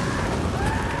kill?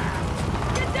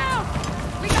 Get down!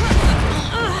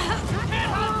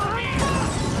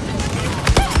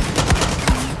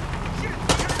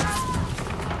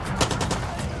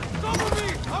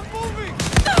 I'm moving!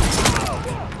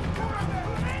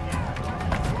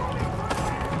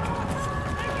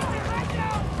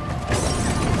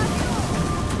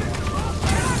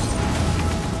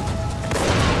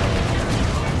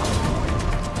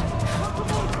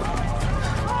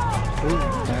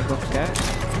 Bag of cash.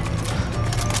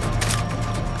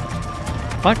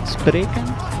 What? Spray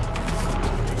cans?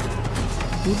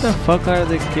 Who the fuck are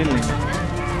they killing?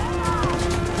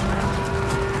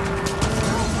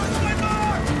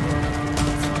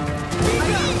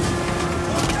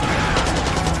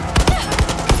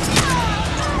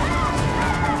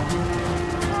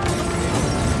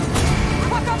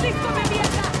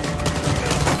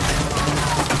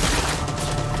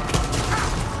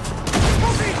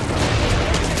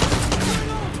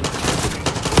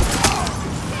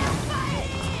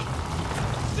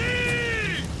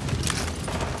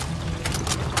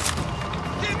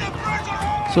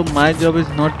 So my job is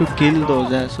not to kill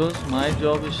those assholes, my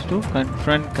job is to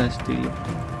confront Castillo.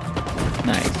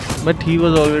 Nice. But he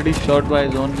was already shot by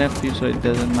his own nephew, so it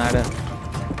doesn't matter.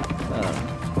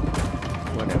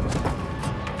 Whatever.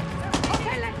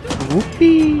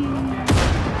 Whoopee!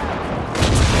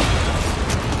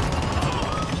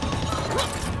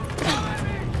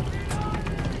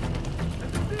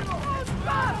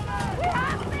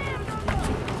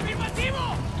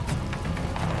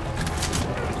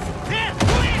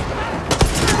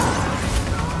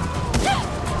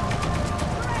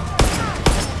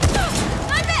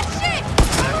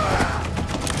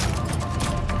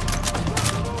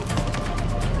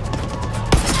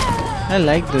 I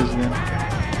like this gun,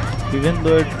 even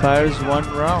though it fires one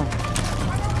round.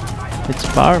 It's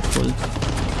powerful.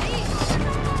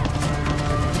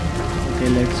 Okay,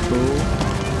 let's go.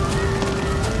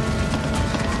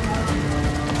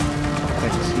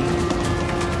 Let's see.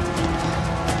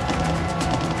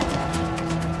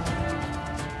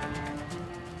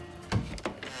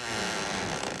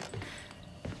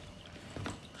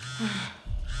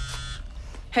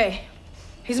 Hey,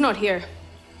 he's not here.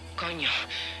 Coño,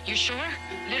 you sure?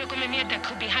 Little come mierda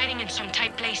could be hiding in some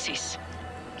tight places.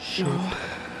 Shit. No,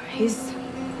 he's...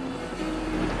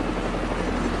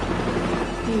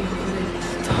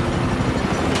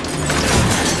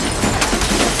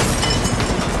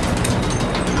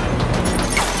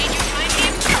 Did you find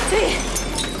him?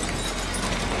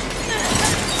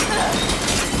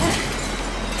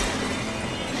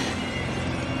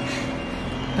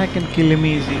 I can kill him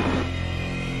easy.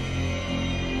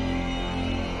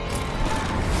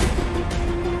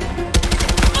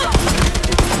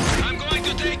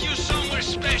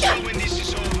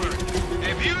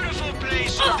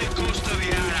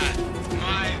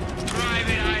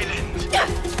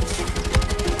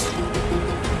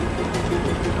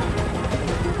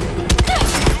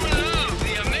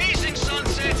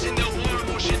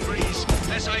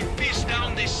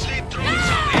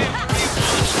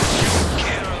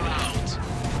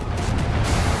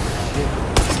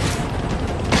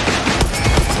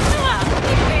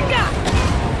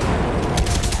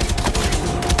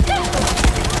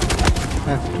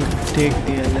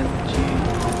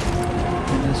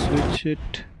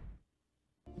 shit.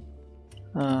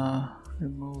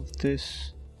 Remove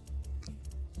this.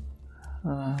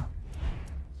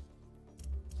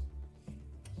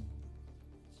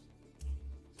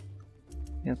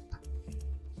 Yep.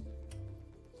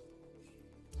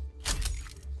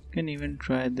 Can even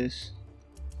try this.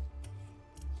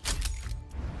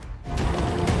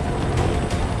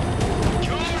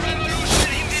 Your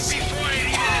revolution ended before it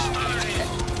even started.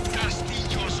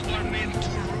 Castillos were meant to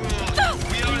rule.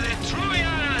 We are the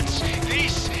Troyans.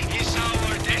 This is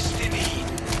our destiny.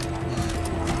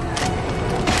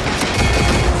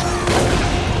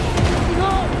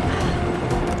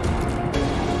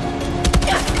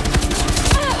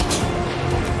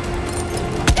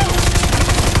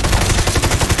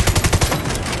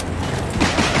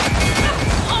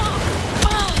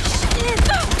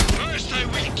 First I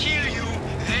will kill you,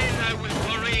 then I will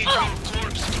parade your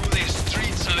corpse through the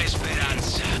streets of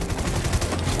Esperanza.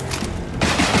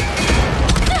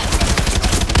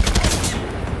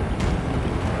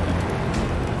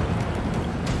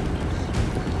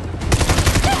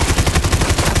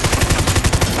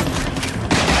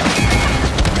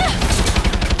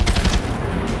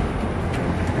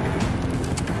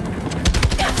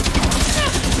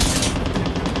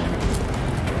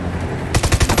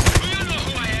 Do you know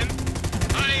who I am?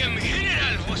 I am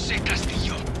General Jose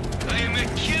Castillo. I am a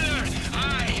killer.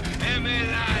 I am a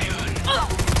lion.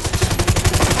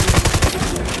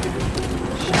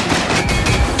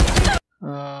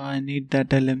 I need that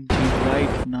LMG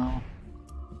right now.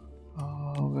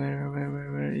 Where?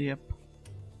 Yep.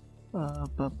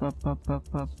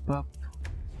 Up.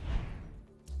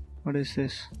 What is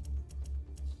this?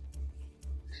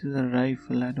 This is a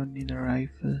rifle. I don't need a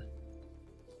rifle.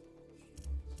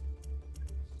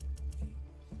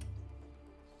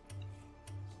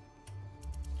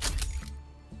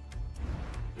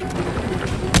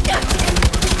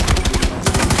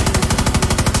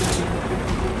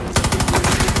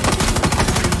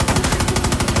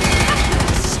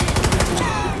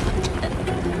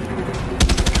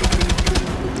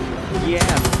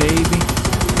 Yeah, baby.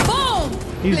 Boom!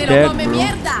 He's Little dead, come bro.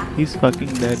 mierda. He's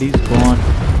fucking dead. He's gone.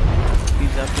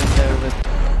 He's up in there with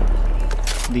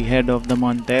the head of the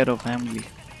Montero family.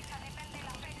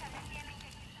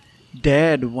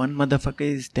 Dead. One motherfucker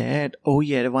is dead. Oh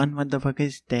yeah, one motherfucker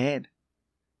is dead.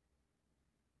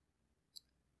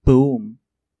 Boom.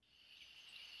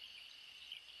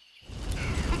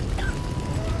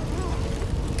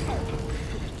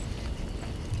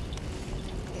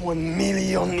 $1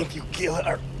 million if you kill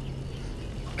her.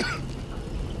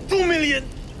 2 million.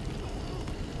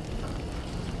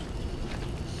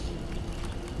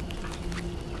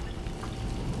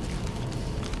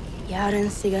 Yard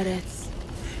and cigarettes.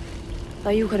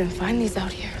 Thought you couldn't find these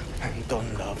out here. Anton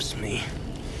loves me.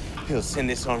 He'll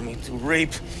send his army to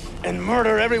rape and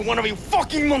murder every one of you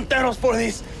fucking Monteros for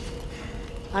this.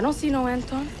 I don't see no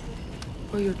Anton.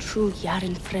 Or your true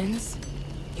Yaren friends.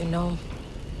 You know,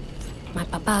 my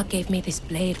papa gave me this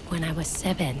blade when I was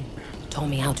 7. Told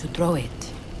me how to throw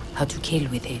it, how to kill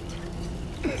with it.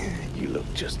 You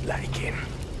look just like him.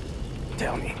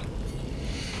 Tell me,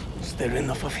 is there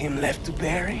enough of him left to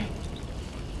bury?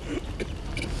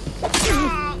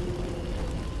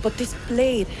 But this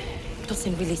blade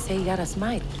doesn't really say Yara's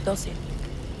might, does it?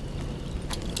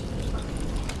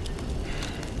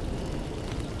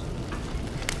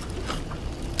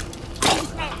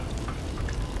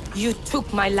 You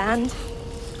took my land.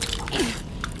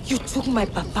 You took my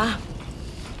papa.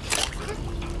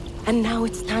 And now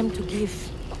it's time to give.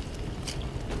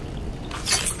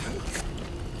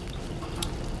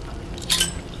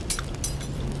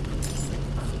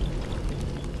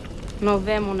 Nos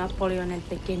vemos, Napoleón el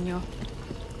Pequeño.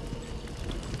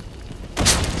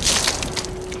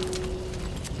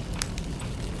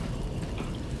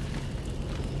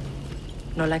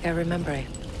 Not like I remember it.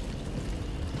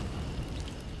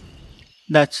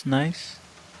 That's nice.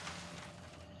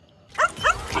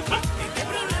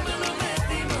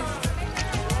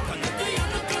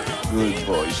 Good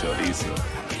boy, Chorizo.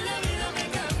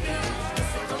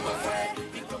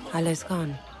 Ale's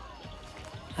gone.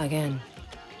 Again.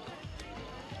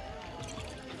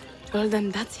 Well, then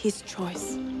that's his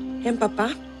choice. And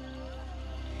Papa?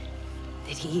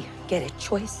 Did he get a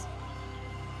choice?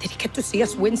 Did he get to see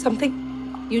us win something?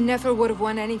 You never would have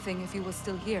won anything if he was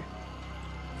still here.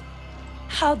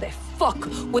 How the fuck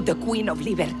would the Queen of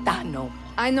Libertad know?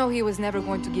 I know he was never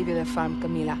going to give you the farm,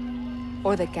 Camila.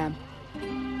 Or the camp.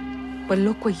 But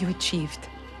look what you achieved.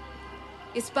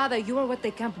 Espada, you are what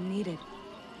the camp needed.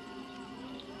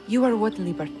 You are what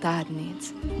Libertad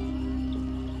needs.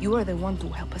 You are the one to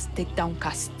help us take down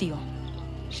Castillo.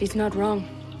 She's not wrong,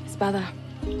 Espada.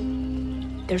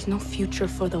 There's no future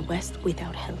for the West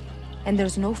without help. And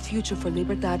there's no future for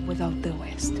Libertad without the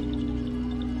West.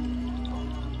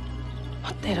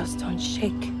 Monteros don't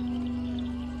shake.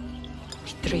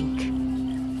 We drink.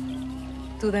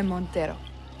 To the Montero.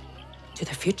 To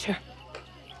the future.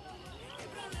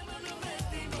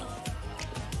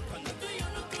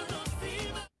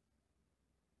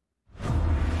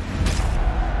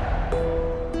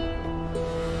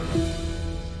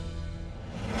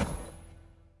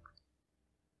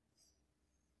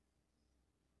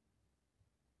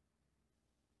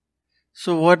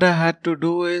 So what I had to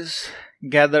do is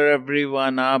gather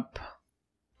everyone up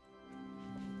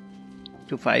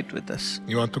to fight with us.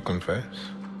 You want to confess?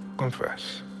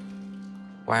 Confess.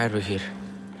 Why are we here?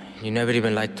 You never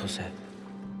even liked Jose.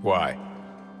 Why?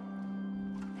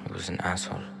 He was an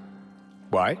asshole.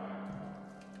 Why?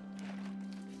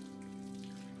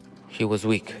 He was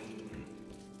weak.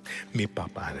 Mi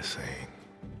papa had a saying.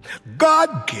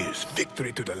 God gives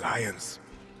victory to the lions.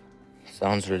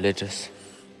 Sounds religious.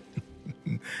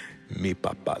 Mi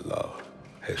papa loved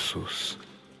Jesus.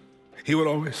 He would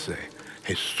always say,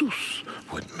 Jesus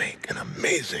would make an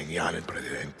amazing young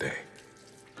presidente.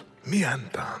 Mi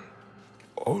Anton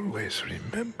always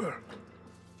remember,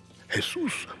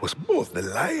 Jesus was both the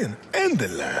lion and the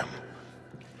lamb.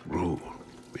 Rule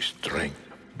with strength,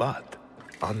 but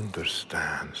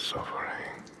understand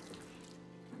suffering.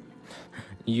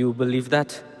 You believe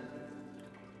that?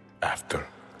 After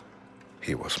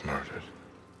he was murdered,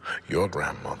 your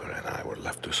grandmother and I were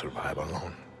left to survive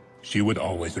alone. She would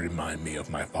always remind me of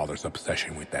my father's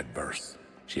obsession with that verse.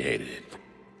 She hated it.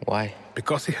 Why?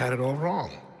 Because he had it all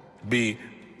wrong. Be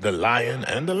the lion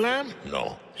and the lamb?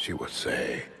 No. She would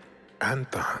say,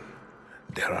 Anton,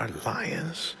 there are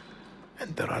lions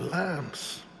and there are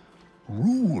lambs.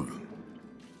 Rule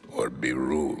or be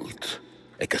ruled.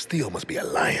 A Castillo must be a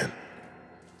lion,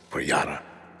 for Yara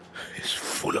is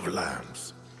full of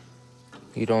lambs.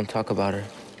 You don't talk about her.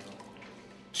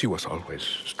 She was always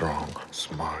strong,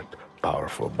 smart,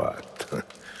 powerful, but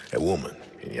a woman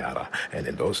in Yara. And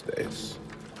in those days,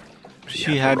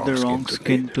 she had the wrong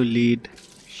skin to lead.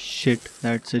 Shit,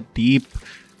 that's a deep,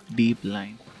 deep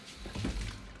line.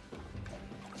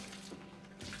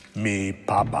 Mi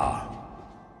papa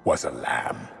was a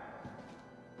lamb.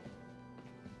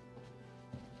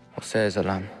 Jose is a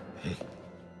lamb.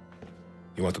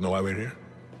 You want to know why we're here?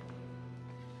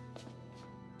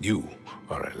 You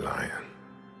are a lion.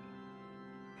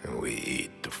 And we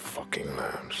eat the fucking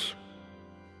lambs.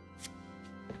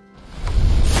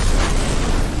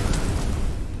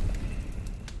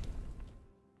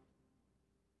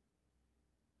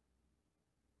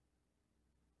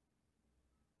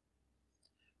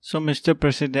 So Mr.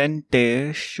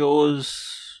 Presidente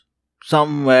shows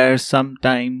somewhere,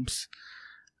 sometimes,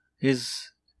 his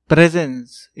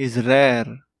presence is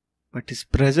rare, but his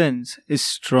presence is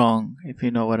strong, if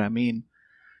you know what I mean.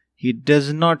 He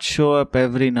does not show up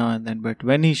every now and then, but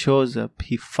when he shows up,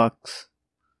 he fucks.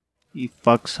 He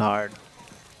fucks hard.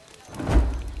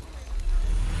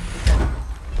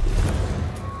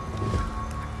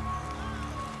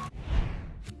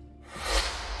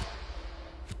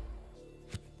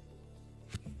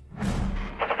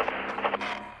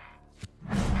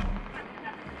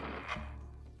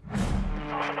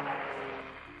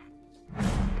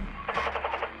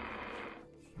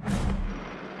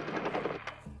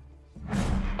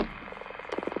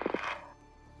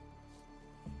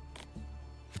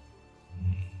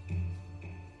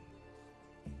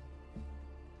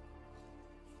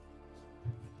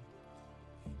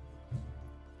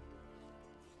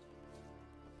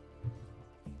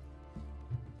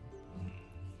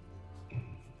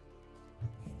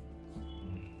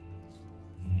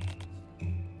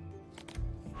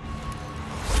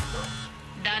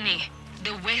 Dani,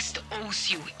 the West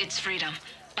owes you its freedom.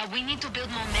 But we need to build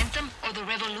momentum or the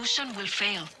revolution will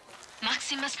fail.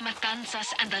 Maximus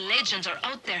Matanzas and the legends are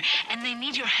out there, and they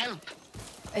need your help.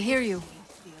 I hear you.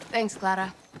 Thanks,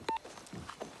 Clara.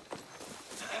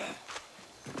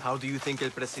 How do you think El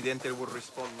Presidente will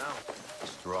respond now?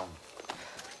 Strong.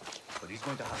 But he's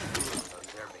going to have to do it on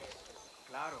their base.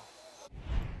 Claro.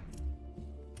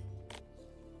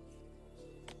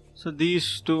 So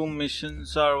these two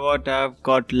missions are what I've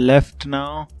got left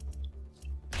now.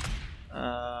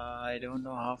 I don't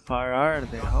know how far are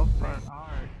they. How far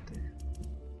are they?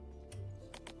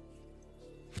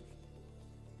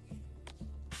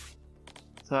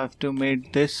 So I have to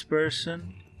meet this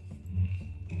person.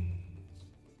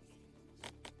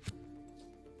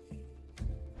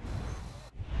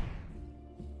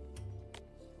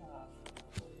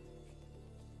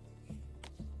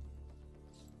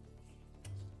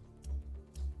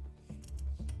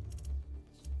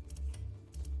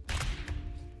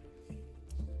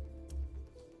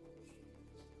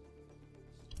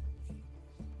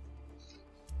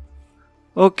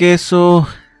 Okay, so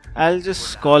I'll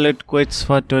just call it quits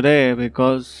for today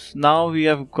because now we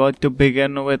have got to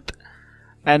begin with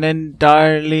an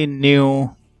entirely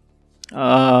new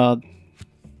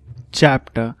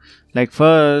chapter. Like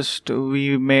first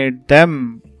we made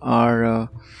them our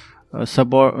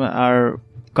our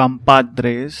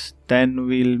compadres, then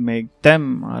we'll make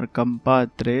them our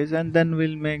compadres, and then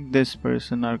we'll make this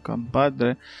person our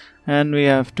compadre, and we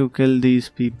have to kill these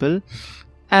people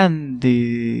and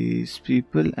these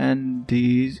people and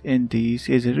these, and these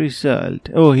is a result.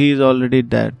 Oh, he is already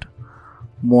dead.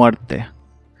 Muerte.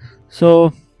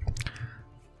 So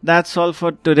that's all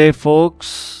for today,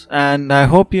 folks, and I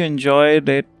hope you enjoyed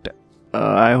it.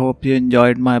 I hope you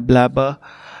enjoyed my blabber,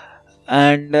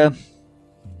 and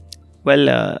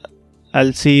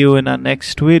I'll see you in our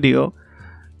next video.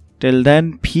 Till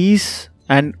then, peace,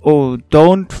 and oh,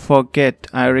 don't forget,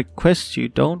 I request you,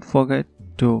 don't forget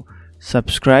to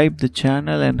subscribe the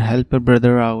channel and help a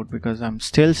brother out because I'm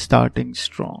still starting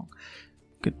strong.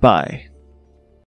 Goodbye.